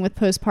really dealing with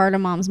postpartum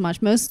moms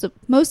much. Most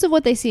of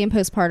what they see in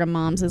postpartum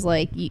moms is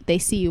like they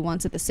see you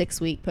once at the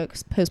 6-week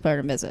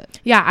postpartum visit.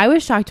 Yeah, I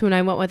was shocked when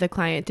I went with a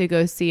client to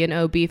go see an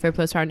OB for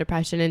postpartum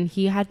depression, and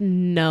he had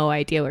no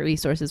idea what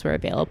resources were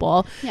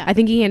available. Yeah. I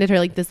think he handed her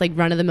like this like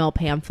run-of-the-mill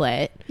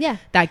pamphlet. Yeah.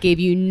 That gave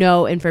you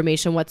no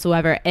information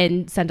whatsoever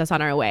and sent us on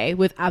our way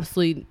with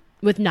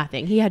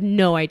nothing. He had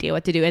no idea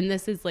what to do. And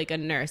this is like a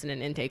nurse in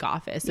an intake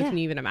office. So can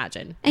you even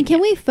imagine? And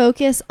can we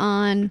focus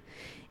on,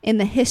 in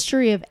the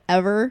history of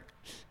ever,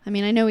 I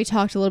mean, I know we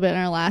talked a little bit in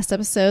our last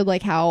episode,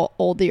 like how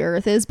old the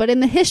earth is, but in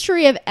the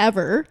history of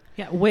ever,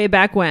 Yeah, way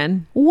back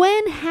when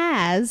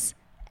has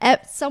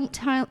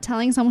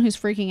telling someone who's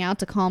freaking out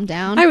to calm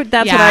down ever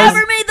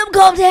made them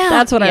calm down?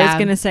 That's what I was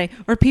going to say.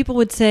 Or people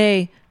would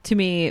say to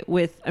me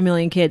with a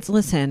million kids,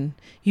 listen,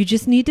 you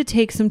just need to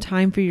take some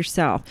time for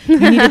yourself. You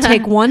need to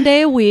take one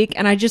day a week.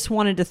 And I just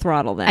wanted to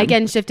throttle them.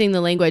 Again, shifting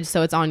the language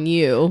so it's on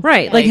you.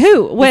 Right. Like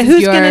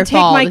who's going to take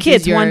my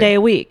kids one day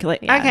a week?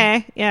 Like, Yeah.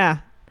 okay. Yeah.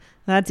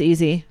 That's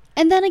easy.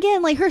 And then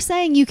again, like her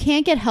saying you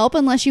can't get help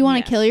unless you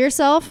want to kill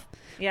yourself,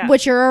 Yeah.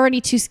 which you're already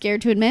too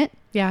scared to admit.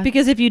 Yeah.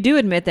 Because if you do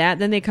admit that,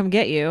 then they come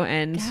get you.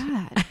 And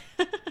God.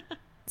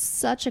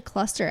 Such a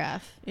cluster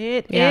F.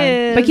 it Yeah.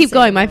 is. But keep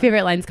going. My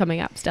favorite line's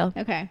coming up still.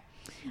 Okay.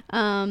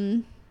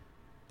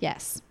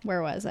 Yes.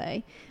 Where was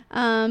I?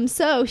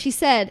 So she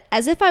said,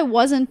 as if I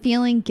wasn't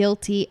feeling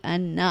guilty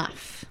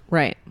enough.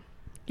 Right.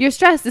 your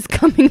stress is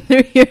coming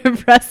through your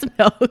breast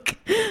milk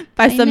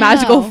by some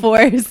magical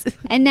force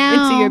and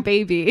now into your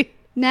baby.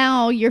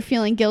 Now you're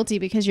feeling guilty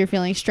because you're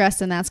feeling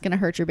stressed, and that's going to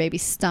hurt your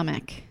baby's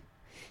stomach.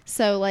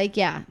 So, like,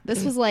 yeah,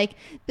 this is like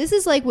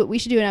what we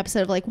should do an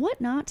episode of, like, what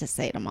not to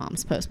say to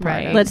moms postpartum.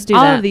 Right. Let's do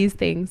all that. of these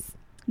things.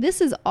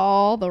 This is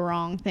all the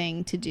wrong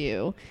thing to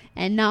do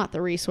and not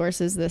the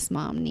resources this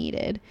mom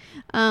needed.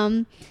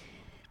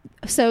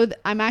 So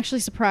I'm actually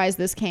surprised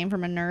this came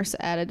from a nurse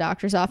at a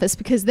doctor's office,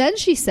 because then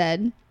she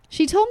said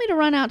she told me to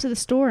run out to the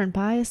store and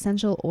buy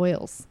essential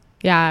oils.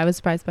 Yeah, I was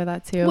surprised by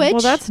that too. Which-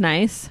 Well, that's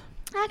nice.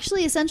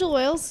 Actually, essential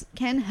oils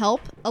can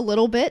help a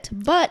little bit,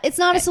 but it's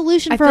not a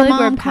solution I for feel a like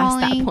we're mom past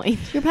that calling. point.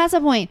 You're past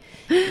that point.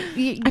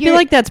 I feel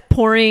like that's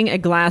pouring a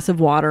glass of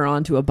water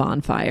onto a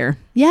bonfire.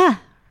 yeah,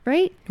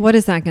 right? What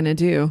is that going to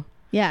do?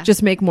 Yeah.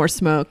 Just make more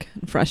smoke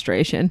and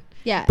frustration.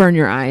 yeah. Burn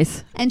your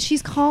eyes. And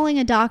she's calling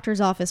a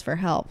doctor's office for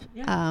help,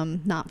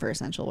 not for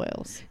essential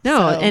oils. No,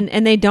 So-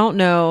 and they don't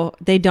know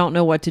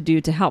what to do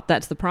to help.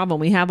 That's the problem.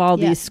 We have all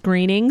Yeah. these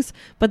screenings,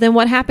 but then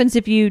what happens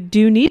if you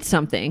do need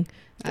something?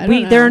 I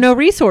don't know. There are no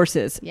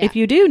resources Yeah. if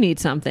you do need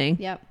something.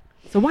 Yep.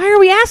 So why are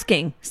we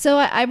asking? So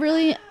I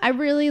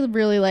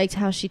really liked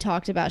how she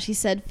talked about. She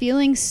said,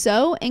 feeling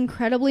so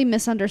incredibly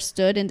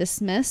misunderstood and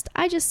dismissed,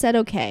 I just said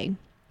okay.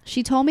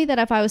 She told me that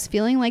if I was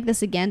feeling like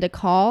this again, to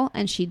call,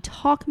 and she'd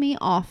talk me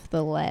off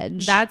the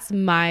ledge. That's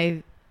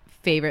my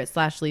favorite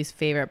 / least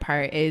favorite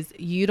part is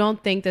you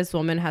don't think this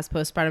woman has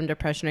postpartum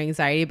depression or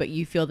anxiety, but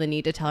you feel the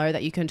need to tell her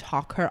that you can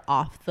talk her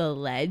off the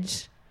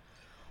ledge.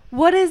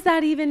 What does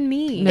that even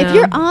mean? No. If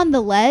you're on the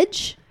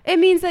ledge, It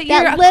means that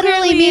that you're literally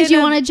clearly means in you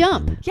a- want to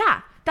jump.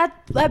 Yeah,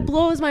 that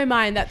blows my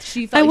mind that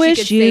she felt I like she wish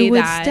could you say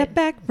would that. step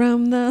back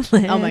from the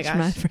ledge. Oh my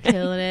gosh, friend.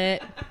 killing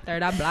it.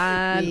 Third eye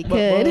blind. We What,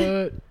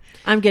 could. what?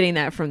 I'm getting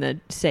that from the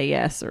Say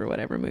Yes or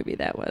whatever movie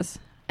that was.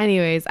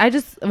 Anyways, I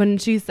don't even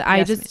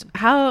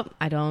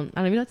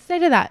know what to say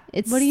to that.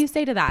 It's- What do you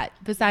say to that?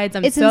 Besides,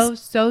 I'm It's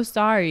so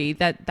sorry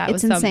that It's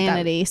was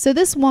insanity. So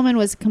this woman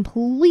was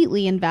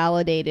completely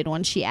invalidated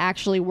when she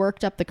actually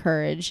worked up the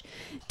courage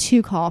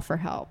to call for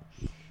help.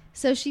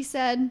 So she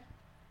said,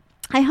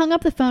 I hung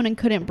up the phone and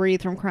couldn't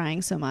breathe from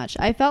crying so much.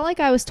 I felt like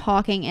I was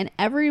talking and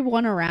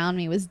everyone around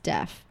me was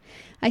deaf.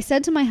 I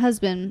said to my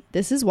husband,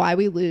 this is why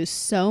we lose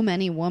so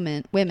many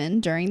women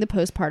during the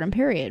postpartum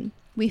period.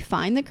 We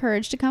find the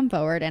courage to come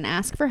forward and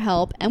ask for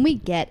help, and we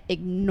get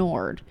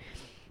ignored.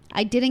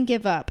 I didn't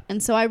give up.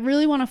 And so I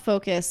really want to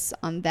focus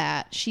on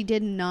that. She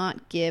did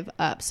not give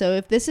up. So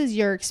if this is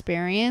your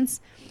experience,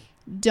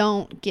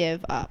 don't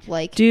give up.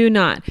 Like, Do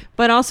not.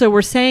 But also,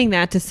 we're saying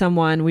that to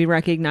someone we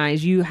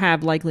recognize you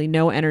have likely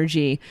no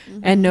energy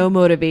and no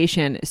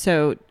motivation.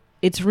 So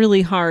it's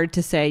really hard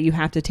to say you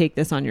have to take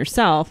this on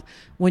yourself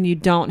when you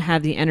don't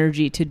have the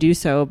energy to do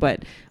so.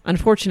 But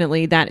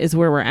unfortunately, that is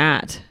where we're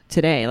at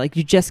today. Like,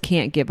 you just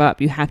can't give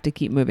up. You have to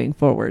keep moving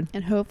forward.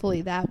 and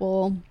hopefully that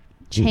will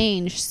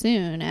change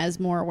soon as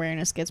more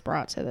awareness gets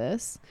brought to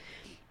this.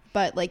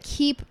 But like,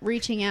 keep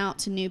reaching out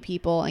to new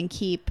people and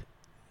keep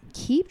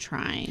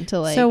trying to,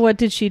 like. So what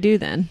did she do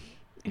then?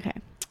 Okay.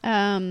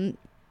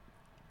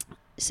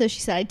 So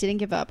she said, I didn't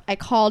give up. I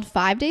called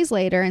 5 days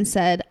later and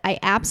said, I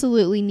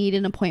absolutely need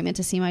an appointment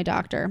to see my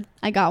doctor.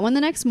 I got one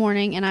the next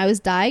morning, and I was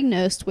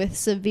diagnosed with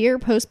severe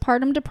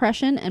postpartum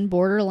depression and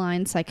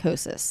borderline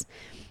psychosis.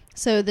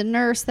 So the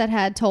nurse that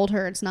had told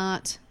her it's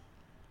not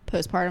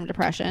postpartum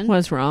depression,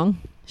 Was wrong.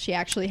 she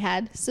actually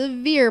had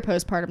severe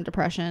postpartum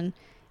depression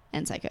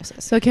and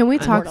psychosis. So can we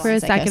talk for Borderline a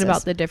second psychosis.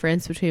 about the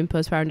difference between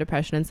postpartum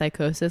depression and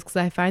psychosis? Because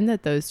I find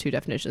that those two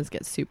definitions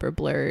get super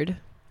blurred.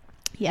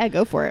 Yeah,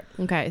 go for it.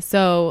 Okay,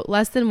 so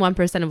less than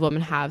 1% of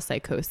women have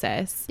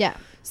psychosis. Yeah.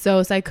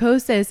 So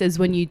psychosis is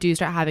when you do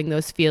start having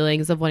those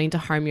feelings of wanting to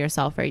harm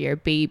yourself or your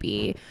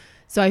baby.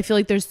 So I feel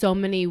like there's so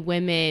many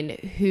women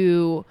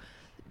who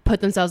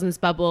put themselves in this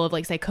bubble of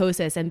like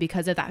psychosis, and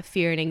because of that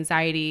fear and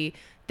anxiety,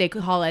 they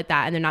call it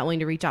that, and they're not willing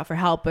to reach out for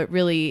help. But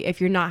really,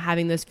 if you're not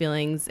having those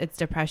feelings, it's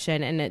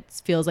depression, and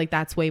it feels like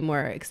that's way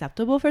more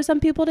acceptable for some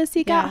people to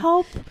seek out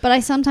help. But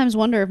I sometimes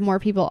wonder if more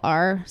people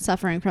are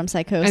suffering from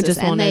psychosis just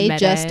and won't they admit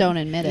just it. don't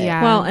admit it.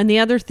 Yeah. Well, and the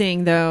other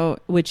thing, though,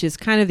 which is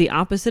kind of the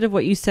opposite of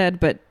what you said,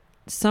 but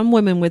some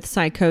women with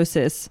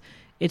psychosis,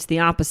 it's the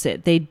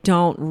opposite. They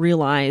don't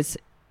realize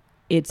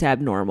it's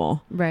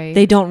abnormal. Right.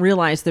 They don't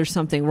realize there's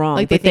something wrong.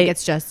 like they but think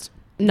it's just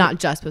not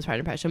just postpartum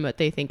depression, but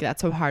they think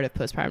that's a part of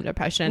postpartum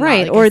depression,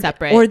 right, not like or a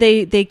separate. or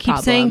they keep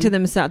saying problem. to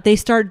themselves, they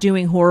start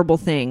doing horrible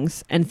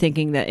things and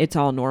thinking that it's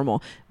all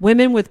normal.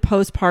 Women with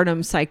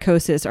postpartum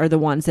psychosis are the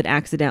ones that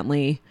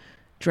accidentally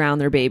drown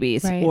their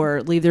babies Right.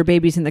 or leave their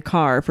babies in the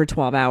car for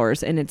 12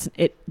 hours, and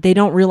they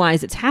don't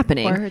realize it's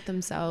happening. or hurt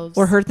themselves,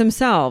 Or hurt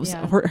themselves,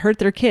 Yeah. hurt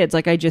their kids,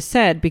 like I just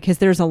said, because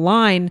there's a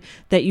line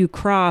that you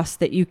cross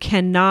that you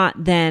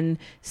cannot then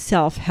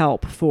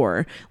self-help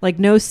for. Like,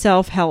 no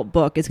self-help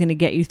book is going to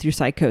get you through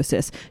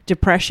psychosis.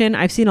 Depression,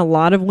 I've seen a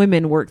lot of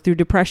women work through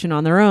depression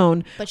on their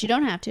own. But you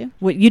don't have to.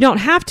 Well, you don't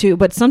have to,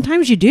 but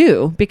sometimes you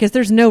do because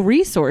there's no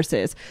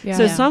resources. Yeah.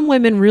 So Yeah. some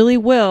women really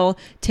will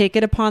take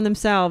it upon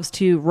themselves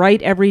to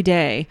write every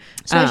day day.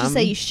 So I should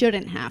say you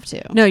shouldn't have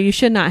to. No, you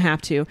should not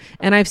have to.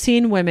 And I've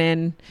seen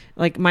women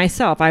like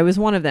myself. I was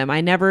one of them.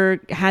 I never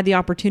had the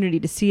opportunity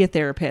to see a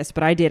therapist,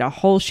 but I did a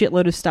whole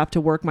shitload of stuff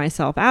to work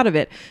myself out of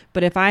it.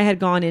 But if I had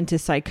gone into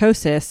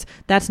psychosis,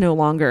 that's no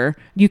longer,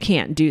 you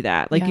can't do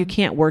that. Like you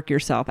can't work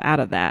yourself out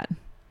of that.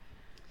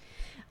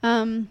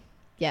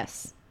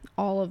 Yes,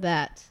 all of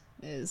that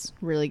is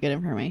really good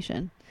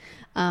information.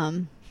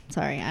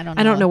 Sorry, I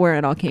don't know where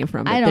it all came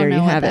from, but I don't there know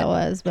you what have that it.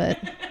 was, but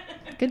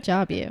good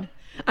job, you.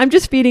 I'm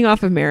just feeding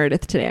off of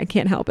Meredith today. I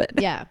can't help it.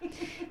 Yeah.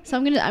 So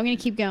I'm gonna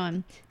keep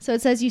going. So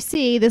it says, you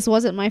see, this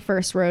wasn't my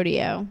first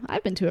rodeo.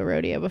 I've been to a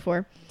rodeo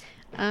before.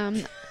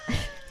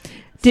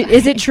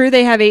 Is it true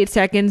they have 8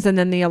 seconds and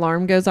then the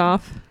alarm goes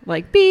off?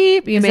 Like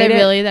beep, you Is made it it.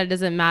 really that it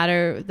doesn't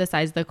matter the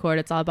size of the cord?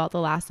 It's all about the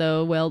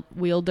lasso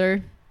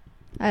wielder.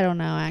 I don't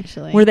know,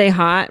 actually. Were they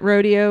hot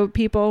rodeo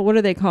people? What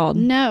are they called?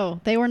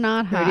 No, they were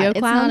not hot. Rodeo It's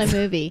clowns? not a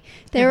movie.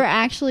 They were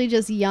actually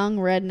just young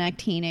redneck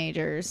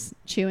teenagers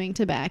chewing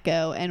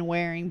tobacco and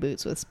wearing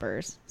boots with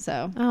spurs.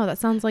 So Oh, that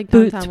sounds like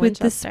Boots downtown with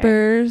the Winchester.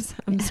 spurs.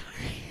 I'm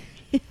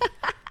sorry.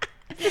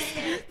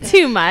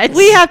 Too much.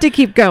 We have to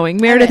keep going.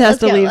 Meredith All right, has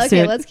to let's go. leave Okay,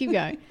 soon. let's keep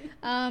going.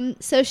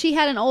 So she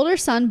had an older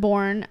son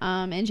born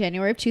in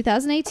January of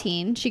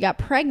 2018. She got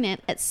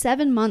pregnant at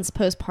 7 months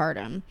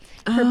postpartum.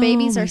 Her Oh,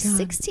 babies my are God.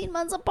 16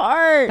 months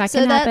apart. That so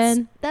can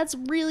happen. that's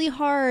really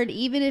hard,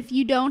 even if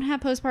you don't have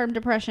postpartum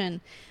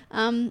depression.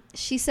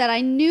 She said,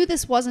 I knew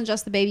this wasn't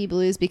just the baby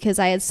blues because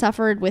I had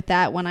suffered with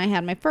that when I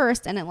had my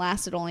first, and it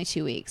lasted only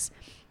 2 weeks.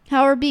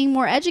 However, being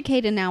more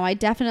educated now, I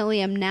definitely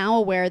am now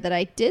aware that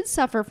I did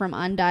suffer from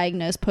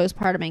undiagnosed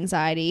postpartum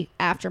anxiety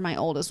after my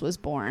oldest was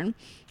born.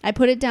 I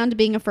put it down to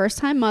being a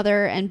first-time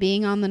mother and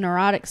being on the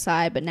neurotic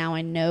side, but now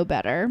I know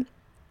better.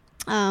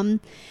 And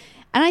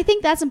I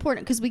think that's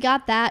important because we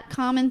got that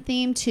common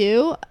theme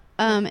too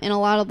in a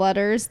lot of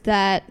letters,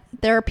 that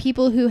there are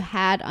people who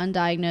had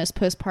undiagnosed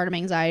postpartum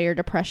anxiety or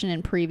depression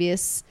in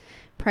previous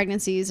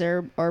pregnancies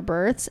or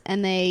births,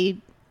 and they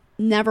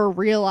never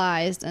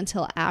realized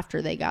until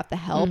after they got the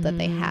help that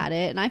they had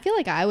it. And I feel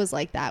like I was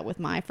like that with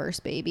my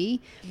first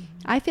baby.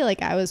 I feel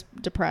like I was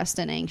depressed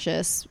and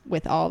anxious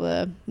with all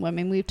the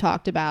women we've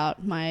talked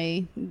about,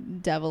 my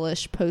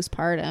devilish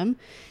postpartum.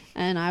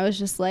 And I was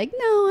just like,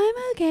 no,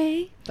 I'm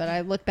okay. But I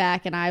look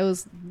back and I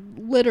was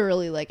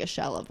literally like a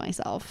shell of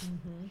myself.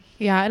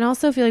 Yeah, and I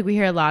also feel like we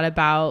hear a lot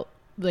about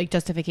like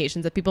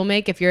justifications that people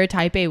make. If you're a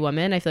type A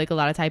woman, I feel like a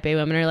lot of type A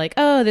women are like,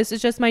 oh, this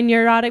is just my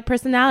neurotic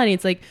personality.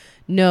 It's like,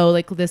 no,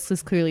 like this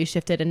is clearly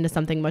shifted into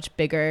something much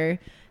bigger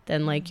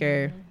than like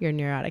your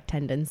neurotic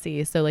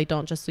tendency. So like,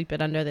 don't just sweep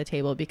it under the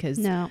table because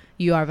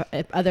you are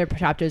other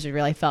chapters of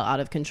your life felt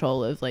out of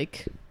control of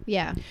like.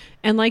 Yeah.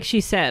 And like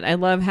she said, I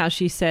love how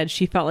she said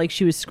she felt like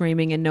she was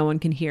screaming and no one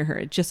can hear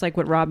her. Just like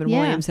what Robin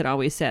Williams had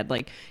always said,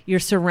 like you're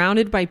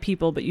surrounded by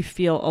people, but you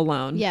feel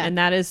alone. Yeah. And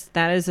that is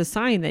a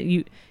sign that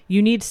you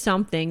need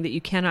something that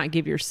you cannot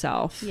give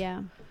yourself.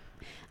 Yeah.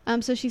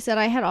 So she said,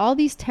 I had all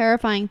these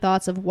terrifying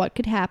thoughts of what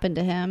could happen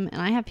to him.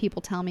 And I have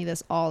people tell me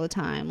this all the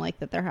time, like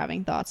that they're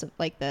having thoughts of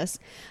like this.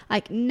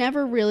 I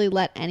never really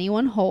let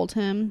anyone hold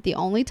him. The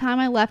only time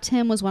I left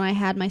him was when I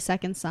had my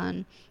second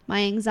son.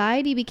 My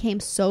anxiety became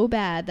so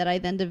bad that I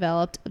then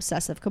developed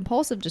obsessive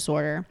compulsive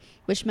disorder,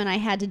 which meant I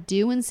had to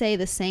do and say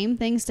the same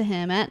things to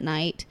him at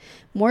night,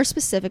 more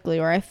specifically,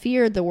 or I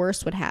feared the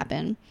worst would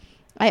happen.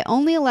 I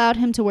only allowed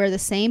him to wear the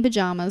same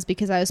pajamas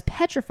because I was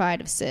petrified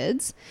of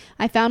SIDS.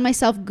 I found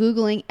myself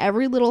Googling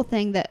every little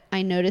thing that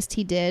I noticed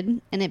he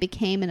did, and it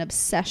became an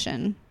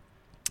obsession.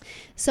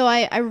 So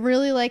I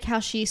really like how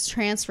she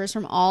transfers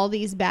from all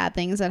these bad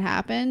things that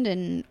happened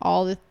and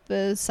all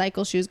the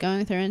cycle she was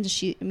going through, and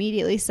she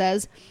immediately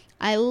says,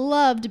 I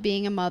loved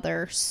being a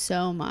mother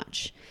so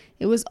much.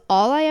 It was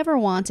all I ever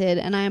wanted,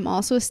 and I am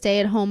also a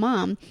stay-at-home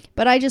mom,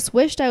 but I just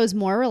wished I was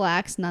more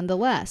relaxed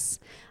nonetheless.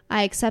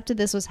 I accepted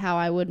this was how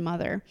I would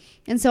mother.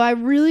 And so I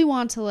really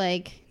want to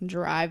like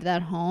drive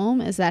that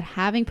home, is that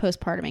having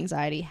postpartum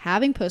anxiety,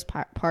 having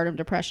postpartum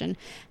depression,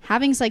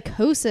 having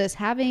psychosis,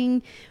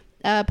 having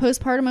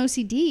postpartum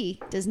OCD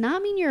does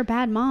not mean you're a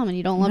bad mom and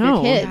you don't love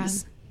your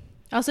kids.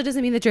 Yeah. Also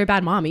doesn't mean that you're a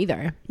bad mom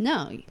either.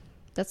 No,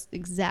 that's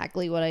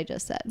exactly what I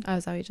just said. Oh,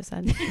 is that what you just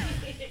said?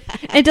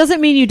 It doesn't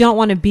mean you don't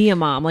want to be a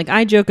mom. Like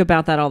I joke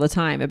about that all the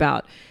time,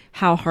 about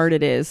how hard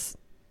it is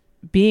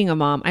being a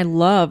mom. I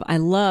love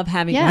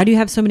having, how do you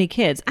have so many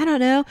kids? I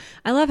don't know.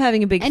 I love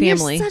having a big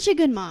family. You're such a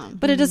good mom.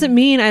 But it doesn't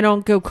mean I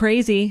don't go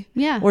crazy.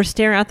 Yeah. Or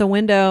stare out the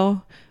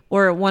window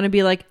or want to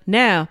be like,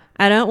 no,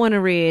 I don't want to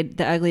read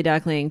The Ugly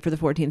Duckling for the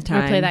 14th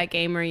time. Or play that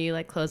game where you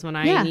like close one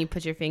eye and you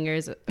put your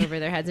fingers over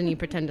their heads and you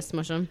pretend to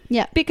smush them.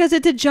 Yeah. Because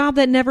it's a job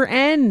that never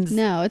ends.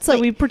 No, it's so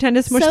like we pretend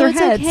to smush so their it's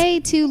heads. okay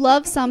to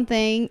love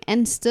something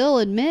and still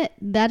admit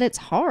that it's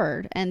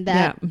hard and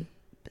that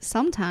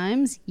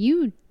sometimes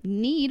you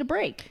need a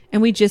break.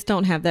 And we just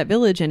don't have that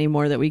village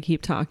anymore that we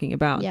keep talking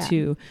about Yeah.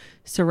 to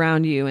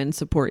surround you and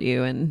support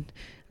you. And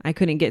I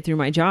couldn't get through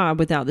my job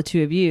without the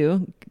two of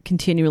you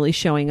continually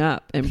showing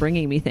up and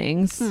bringing me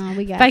things. Oh,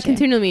 we got By you.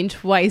 continually mean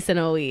twice in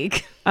a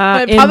week.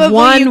 In Probably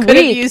one you could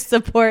have week. used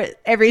support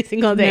every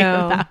single day No.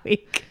 of that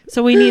week.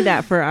 So we need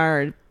that for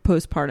our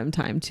postpartum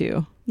time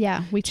too.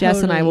 Yeah, we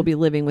Jess and I totally- will be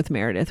living with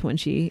Meredith when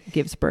she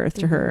gives birth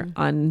to her We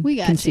got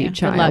you. unconceived Good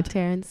child. Good luck,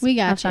 Terrence. We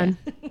got Have fun.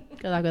 you.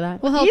 Good luck with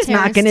that. We'll help He's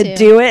not Terrence, gonna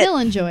too. do it. He'll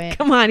enjoy it.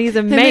 Come on, he's a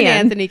Him and man.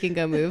 Anthony can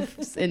go move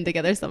in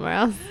together somewhere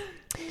else.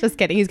 Just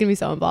kidding. He's going to be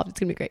so involved. It's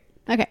going to be great.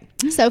 Okay,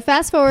 so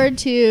fast forward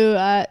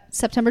to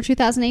September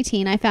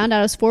 2018. I found out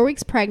I was 4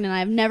 weeks pregnant.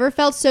 I've never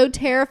felt so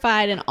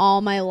terrified in all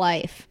my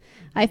life.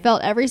 I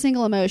felt every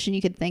single emotion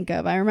you could think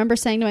of. I remember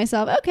saying to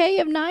myself, okay, you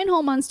have 9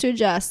 whole months to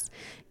adjust.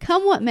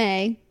 Come what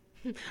may.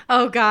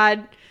 Oh,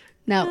 God.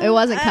 No, it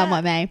wasn't come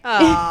what may.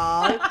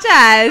 Oh,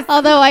 Jess.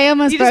 Although I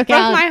almost You just broke broke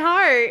out. my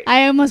heart.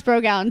 I almost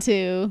broke out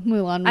into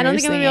Moulin Rouge I don't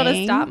think I'm going to be able to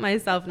singing. stop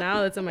myself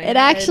now. That's in my head. It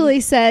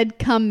actually said,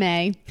 come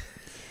May,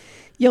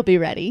 you'll be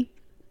ready.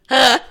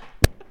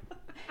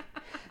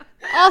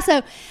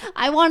 Also,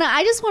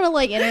 I just want to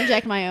like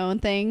interject my own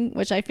thing,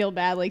 which I feel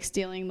bad like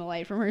stealing the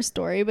light from her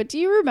story. But do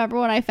you remember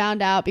when I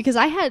found out? Because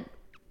I had,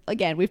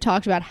 again, we've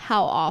talked about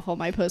how awful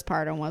my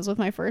postpartum was with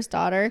my first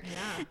daughter.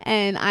 Yeah.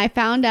 And I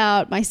found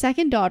out my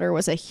second daughter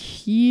was a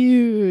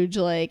huge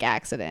like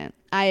accident.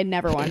 I had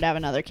never wanted to have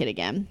another kid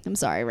again. I'm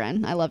sorry,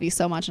 Ren. I love you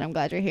so much and I'm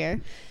glad you're here.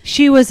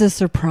 She was a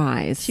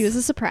surprise. She was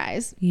a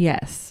surprise.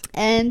 Yes.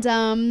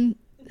 And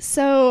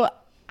so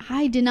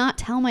I did not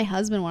tell my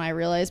husband when I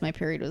realized my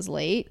period was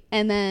late.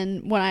 And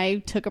then when I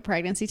took a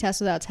pregnancy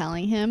test without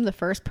telling him, the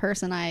first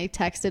person I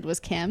texted was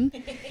Kim.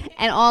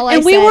 And all I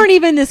And we weren't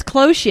even this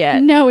close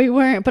yet. No, we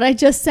weren't. But I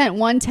just sent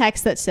one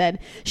text that said,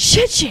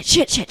 shit, shit,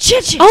 shit, shit,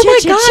 shit, shit, Oh shit, my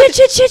shit, God. shit,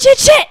 shit, shit, shit,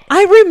 shit.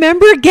 I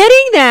remember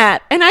getting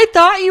that. And I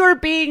thought you were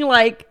being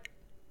like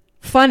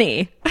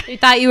funny. You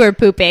thought you were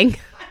pooping.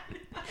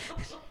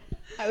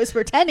 I was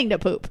pretending to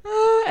poop.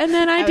 And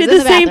then I was did in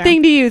the the same bathroom.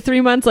 thing to you 3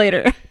 months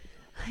later.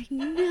 I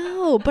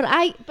know, but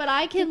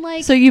I can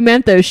like. So you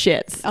meant those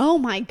shits. Oh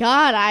my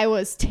God, I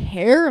was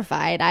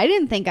terrified. I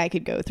didn't think I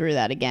could go through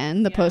that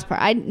again. The postpartum.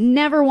 I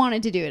never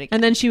wanted to do it again.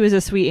 And then she was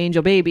a sweet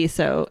angel baby,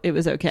 so it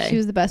was okay. She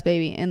was the best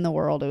baby in the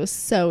world. It was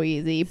so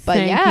easy. But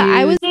Thank yeah, you.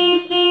 I was.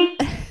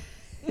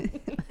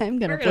 I'm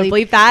gonna We're going to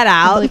bleep bleep that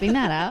out. I'm bleeping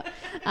that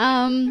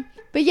out.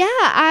 But yeah,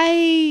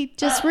 I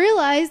just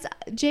realized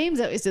James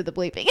always did the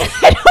bleeping.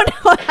 I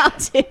don't know how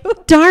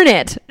to. Darn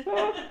it.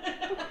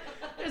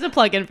 There's a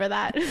plug-in for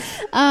that.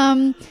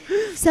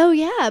 So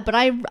yeah, but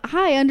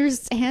I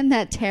understand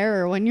that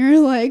terror when you're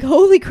like,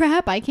 holy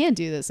crap, I can't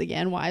do this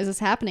again. Why is this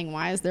happening?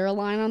 Why is there a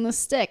line on the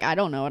stick? I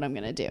don't know what I'm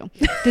gonna do.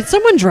 Did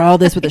someone draw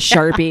this with a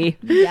Sharpie?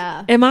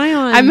 Yeah. Am I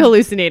on? I'm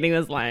hallucinating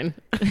this line.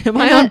 Am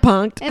I on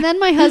Punked? And then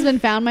my husband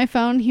found my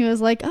phone. He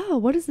was like, "Oh,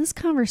 what is this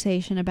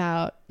conversation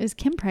about? Is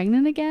Kim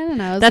pregnant again?"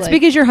 And I was That's like,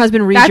 because your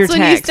husband reads That's your when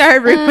text. you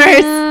start rumors.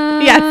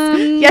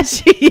 Yes,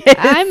 she is.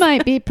 I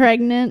might be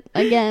pregnant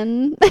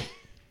again.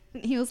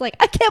 He was like,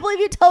 "I can't believe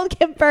you told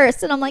Kim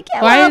first." And I'm like,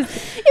 "Yeah, Why well,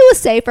 it was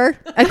safer."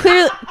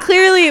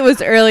 Clearly, it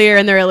was earlier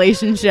in the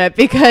relationship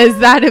because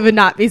that would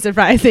not be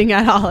surprising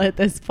at all at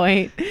this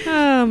point.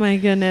 Oh my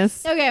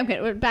goodness. Okay, I'm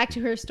good. Back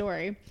to her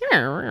story.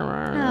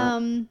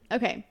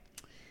 Okay.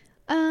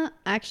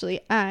 Actually,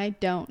 I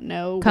don't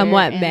know. Come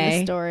where what in may.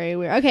 the story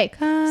we're okay.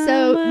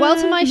 So, well,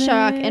 to my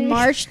shock, in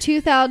March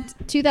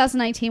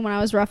 2019, when I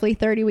was roughly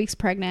 30 weeks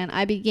pregnant,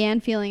 I began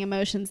feeling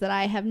emotions that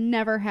I have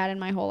never had in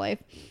my whole life.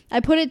 I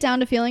put it down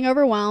to feeling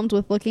overwhelmed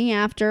with looking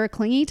after a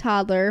clingy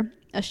toddler,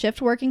 a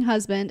shift working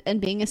husband,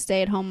 and being a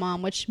stay-at-home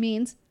mom, which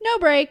means no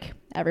break.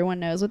 Everyone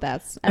knows what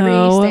that's. Every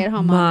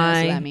stay-at-home mom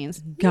knows what that means.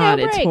 God,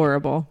 No it's break.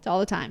 horrible. It's all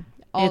the time.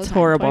 All It's the time,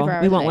 horrible. 24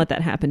 hours We a won't day. let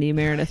that happen to you,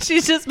 Meredith.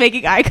 She's just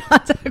making eye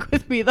contact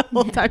with me the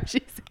whole time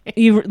she's saying.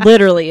 You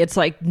literally, it's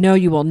like, no,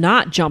 you will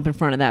not jump in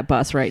front of that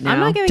bus right now. I'm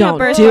not giving Don't up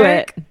birth do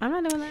work. it. I'm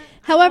not doing that.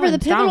 However, Oh, the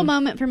pivotal dumb.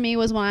 moment for me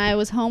was when I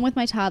was home with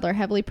my toddler,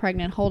 heavily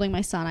pregnant, holding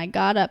my son. I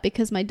got up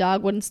because my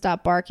dog wouldn't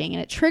stop barking,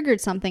 and it triggered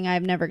something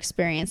I've never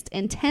experienced: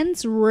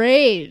 intense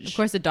rage. Of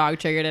course, a dog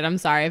triggered it. I'm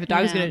sorry. If a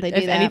dog's Yeah, gonna, they do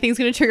if that. anything's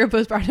gonna trigger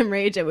postpartum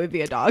rage, it would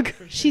be a dog.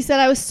 She said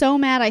I was so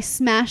mad I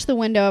smashed the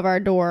window of our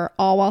door,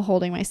 all while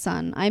holding my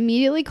son. I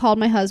immediately called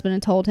my husband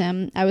and told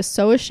him I was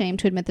so ashamed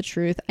to admit the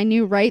truth. I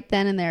knew right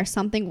then and there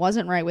something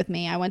wasn't right with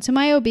me. I went to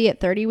my OB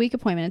at 30-week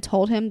appointment and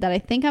told him that I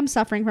think I'm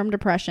suffering from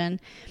depression.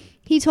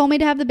 He told me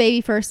to have the baby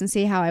first and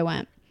see how I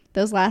went.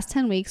 Those last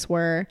 10 weeks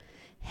were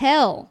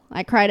hell.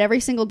 I cried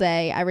every single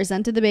day. I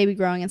resented the baby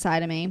growing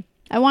inside of me.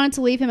 I wanted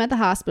to leave him at the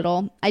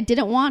hospital. I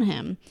didn't want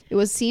him. It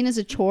was seen as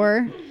a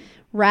chore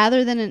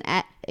rather than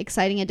an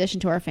exciting addition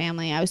to our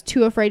family. I was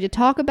too afraid to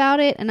talk about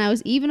it, and I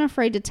was even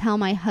afraid to tell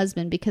my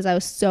husband because I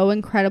was so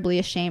incredibly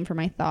ashamed for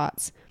my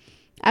thoughts.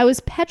 I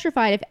was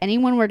petrified if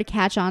anyone were to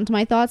catch on to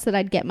my thoughts that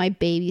I'd get my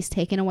babies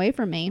taken away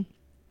from me.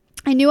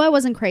 I knew I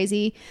wasn't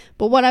crazy,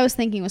 but what I was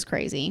thinking was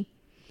crazy.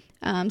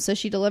 So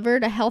she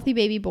delivered a healthy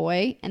baby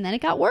boy, and then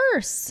it got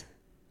worse.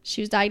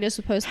 She was diagnosed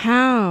with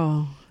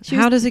How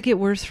does it get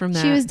worse from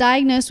that? She was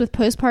diagnosed with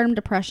postpartum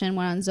depression,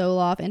 went on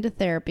Zoloft into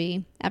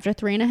therapy. After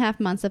 3.5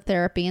 months of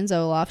therapy and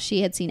Zoloft,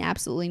 she had seen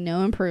absolutely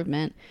no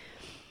improvement.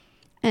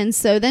 And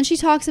so then she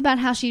talks about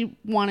how she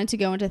wanted to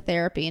go into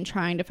therapy and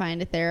trying to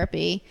find a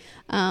therapy,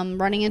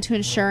 running into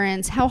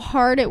insurance, how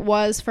hard it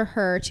was for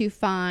her to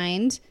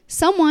find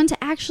someone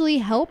to actually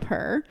help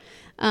her.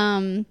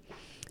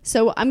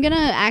 So I'm going to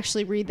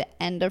actually read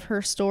the end of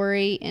her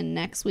story in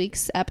next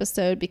week's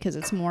episode because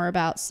it's more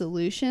about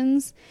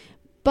solutions.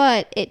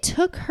 But it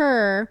took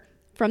her,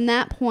 from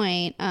that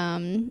point,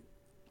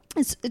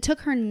 it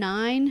took her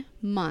 9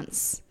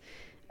 months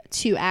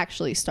to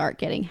actually start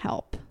getting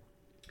help.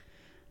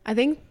 I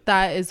think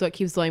that is what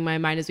keeps blowing my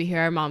mind as we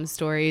hear our mom's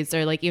stories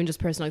or like even just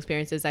personal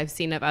experiences I've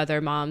seen of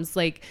other moms,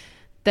 like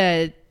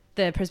the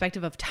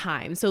perspective of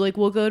time. So like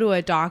we'll go to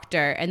a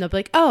doctor and they'll be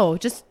like, oh,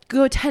 just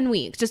go 10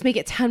 weeks, just make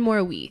it 10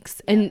 more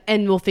weeks and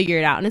we'll figure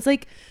it out. And it's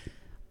like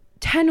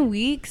 10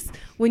 weeks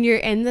when you're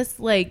in this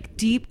like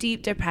deep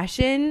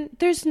depression,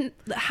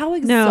 how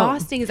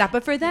exhausting is that?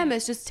 But for them,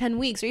 it's just 10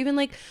 weeks. Or even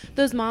like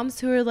those moms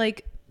who are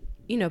like,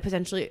 you know,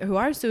 potentially who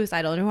are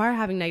suicidal and who are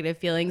having negative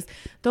feelings,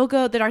 the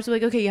doctor will be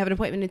like, okay, you have an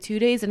appointment in 2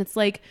 days. And it's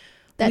like,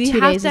 that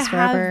 2 days is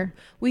forever.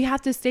 We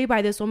have to stay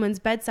by this woman's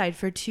bedside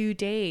for 2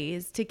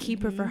 days to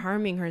keep her from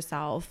harming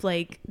herself.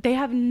 Like they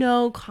have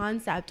no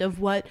concept of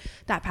what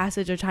that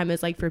passage of time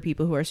is like for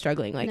people who are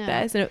struggling like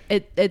this. And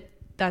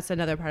that's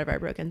another part of our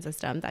broken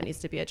system that needs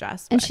to be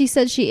addressed. And she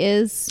said she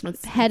is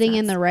heading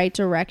in the right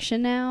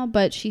direction now,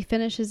 but she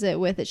finishes it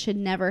with, it should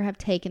never have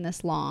taken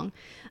this long.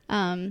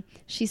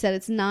 She said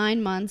it's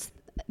 9 months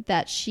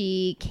that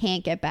she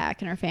can't get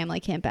back and her family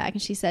can't back.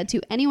 And she said,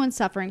 to anyone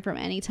suffering from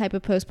any type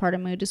of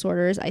postpartum mood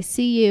disorders, I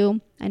see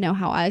you. I know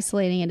how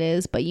isolating it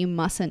is, but you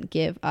mustn't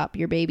give up.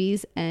 Your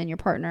babies and your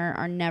partner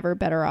are never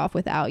better off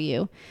without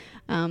you.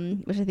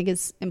 Which I think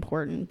is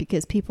important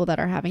because people that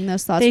are having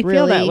those thoughts they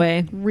feel that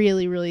way.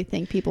 really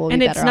think people will be and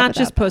better off. And it's not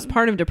just them.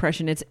 postpartum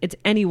depression. It's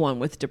anyone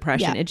with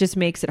depression. Yeah. It just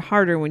makes it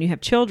harder when you have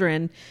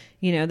children,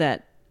 you know,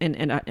 that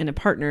and a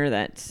partner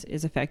that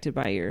is affected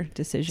by your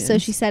decisions. So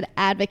she said,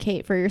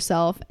 advocate for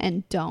yourself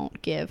and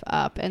don't give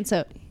up. And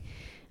so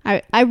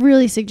I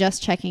really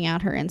suggest checking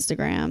out her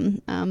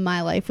Instagram,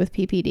 My Life with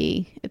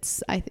PPD.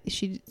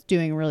 She's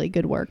doing really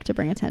good work to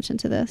bring attention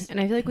to this. And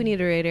I feel like we need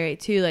to reiterate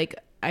too, like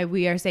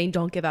we are saying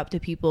don't give up to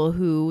people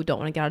who don't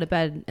want to get out of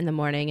bed in the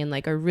morning and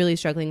like are really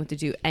struggling to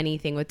do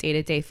anything with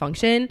day-to-day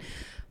function.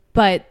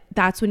 But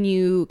that's when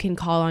you can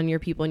call on your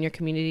people in your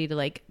community to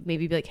like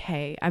maybe be like,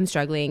 hey, I'm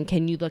struggling.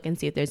 Can you look and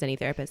see if there's any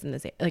therapists in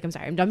this? Like, I'm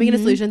sorry, I'm dumping into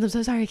solutions. I'm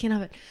so sorry, I can't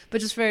have it.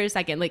 But just for a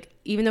second, like,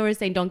 even though we're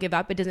saying don't give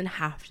up, it doesn't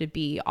have to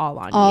be all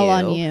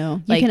on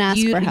you. Like, you can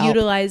ask for help.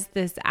 Utilize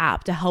this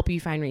app to help you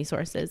find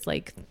resources.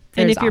 Like,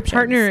 and if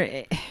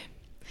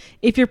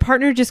your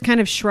partner just kind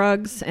of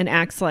shrugs and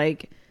acts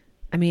like,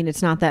 I mean,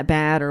 it's not that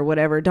bad or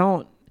whatever,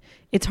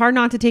 it's hard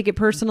not to take it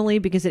personally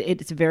because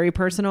it's very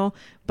personal,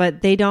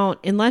 but they don't,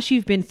 unless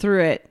you've been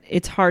through it,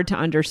 it's hard to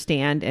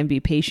understand and be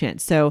patient.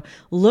 So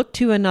look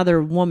to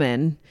another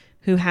woman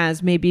who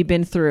has maybe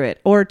been through it,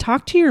 or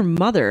talk to your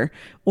mother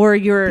or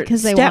your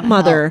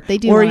stepmother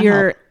or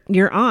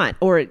your aunt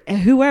or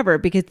whoever,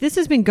 because this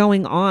has been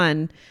going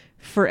on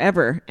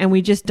forever and we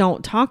just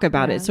don't talk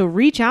about it. So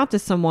reach out to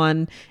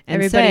someone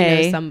and everybody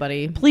knows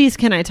somebody. Please,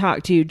 can I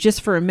talk to you just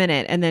for a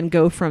minute, and then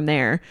go from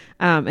there.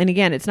 And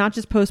again, it's not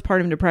just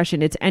postpartum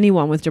depression, it's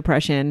anyone with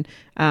depression.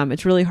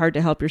 It's really hard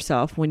to help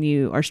yourself when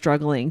you are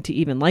struggling to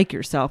even like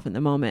yourself in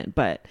the moment,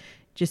 but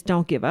just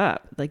don't give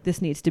up. Like,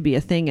 this needs to be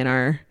a thing in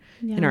our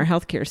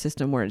healthcare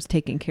system where it's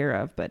taken care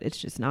of, but it's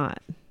just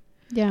not.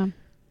 Yeah.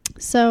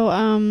 So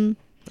well,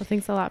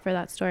 thanks a lot for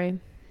that story.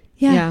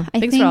 Yeah.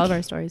 Thanks for all of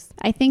our stories.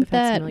 I think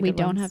that we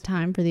don't have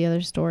time for the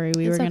other story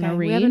we were going to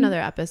read. We have another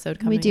episode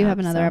coming up. We do have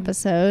another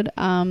episode.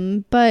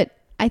 But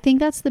I think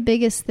that's the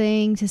biggest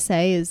thing to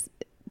say is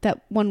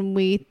that when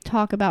we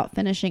talk about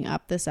finishing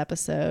up this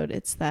episode,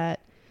 it's that,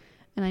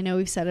 and I know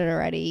we've said it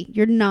already,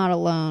 you're not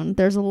alone.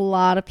 There's a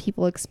lot of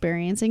people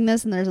experiencing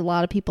this, and there's a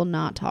lot of people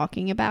not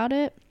talking about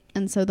it.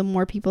 And so the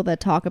more people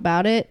that talk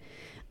about it,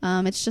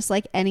 it's just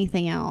like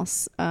anything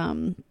else.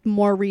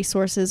 More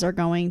resources are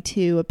going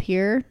to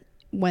appear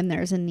when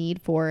there's a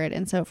need for it.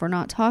 And so if we're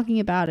not talking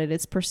about it,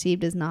 it's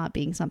perceived as not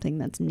being something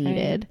that's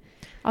needed.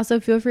 Right.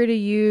 Also, feel free to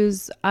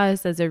use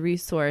us as a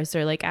resource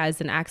or like as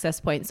an access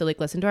point. So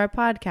like listen to our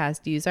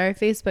podcast, use our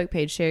Facebook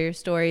page, share your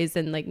stories,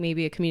 and like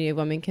maybe a community of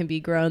women can be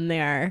grown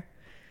there.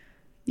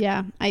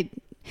 Yeah. I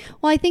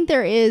think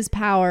there is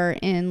power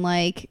in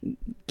like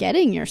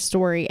getting your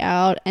story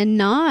out and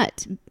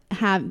not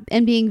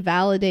being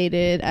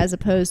validated, as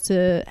opposed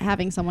to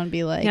having someone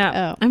be like,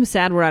 oh, I'm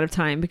sad we're out of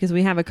time because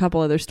we have a couple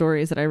other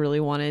stories that I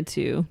really wanted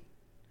to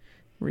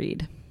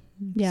read.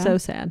 Yeah. So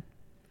sad.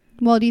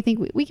 Well, do you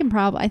think we can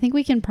I think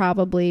we can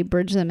probably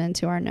bridge them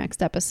into our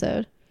next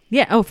episode.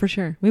 Yeah. Oh, for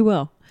sure. We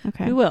will.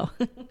 Okay. We will.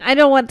 I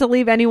don't want to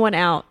leave anyone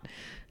out.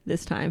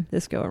 this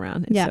go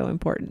around. It's so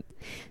important.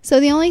 So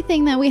the only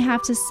thing that we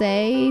have to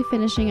say,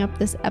 finishing up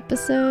this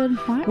episode,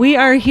 we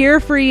are here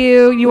for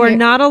you. You are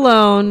not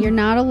alone. You're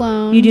not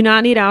alone. You do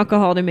not need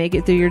alcohol to make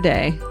it through your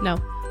day. No.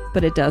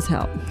 But it does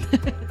help.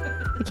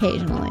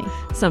 Occasionally.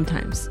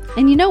 Sometimes.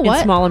 And you know what?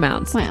 In small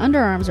amounts. My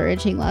underarms are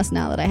itching less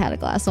now that I had a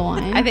glass of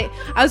wine.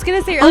 I was going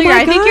to say earlier,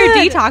 I think you're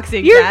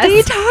detoxing. You're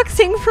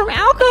detoxing from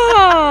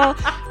alcohol.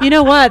 You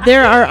know what?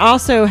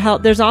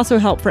 There's also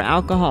help for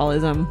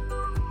alcoholism.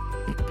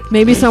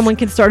 Maybe someone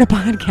can start a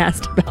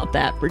podcast about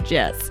that for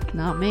Jess.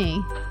 Not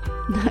me.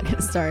 I'm not going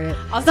to start it.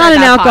 It's not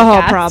an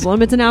alcohol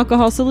problem. It's an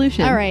alcohol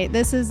solution. All right.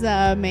 This is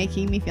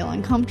making me feel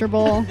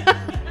uncomfortable.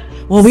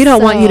 Well, we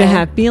don't want you to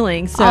have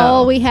feelings. So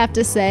all we have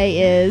to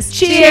say is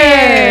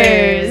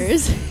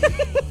cheers.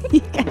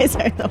 You guys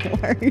are the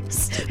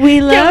worst.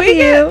 We love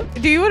you.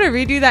 Do you want to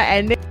redo that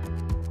ending?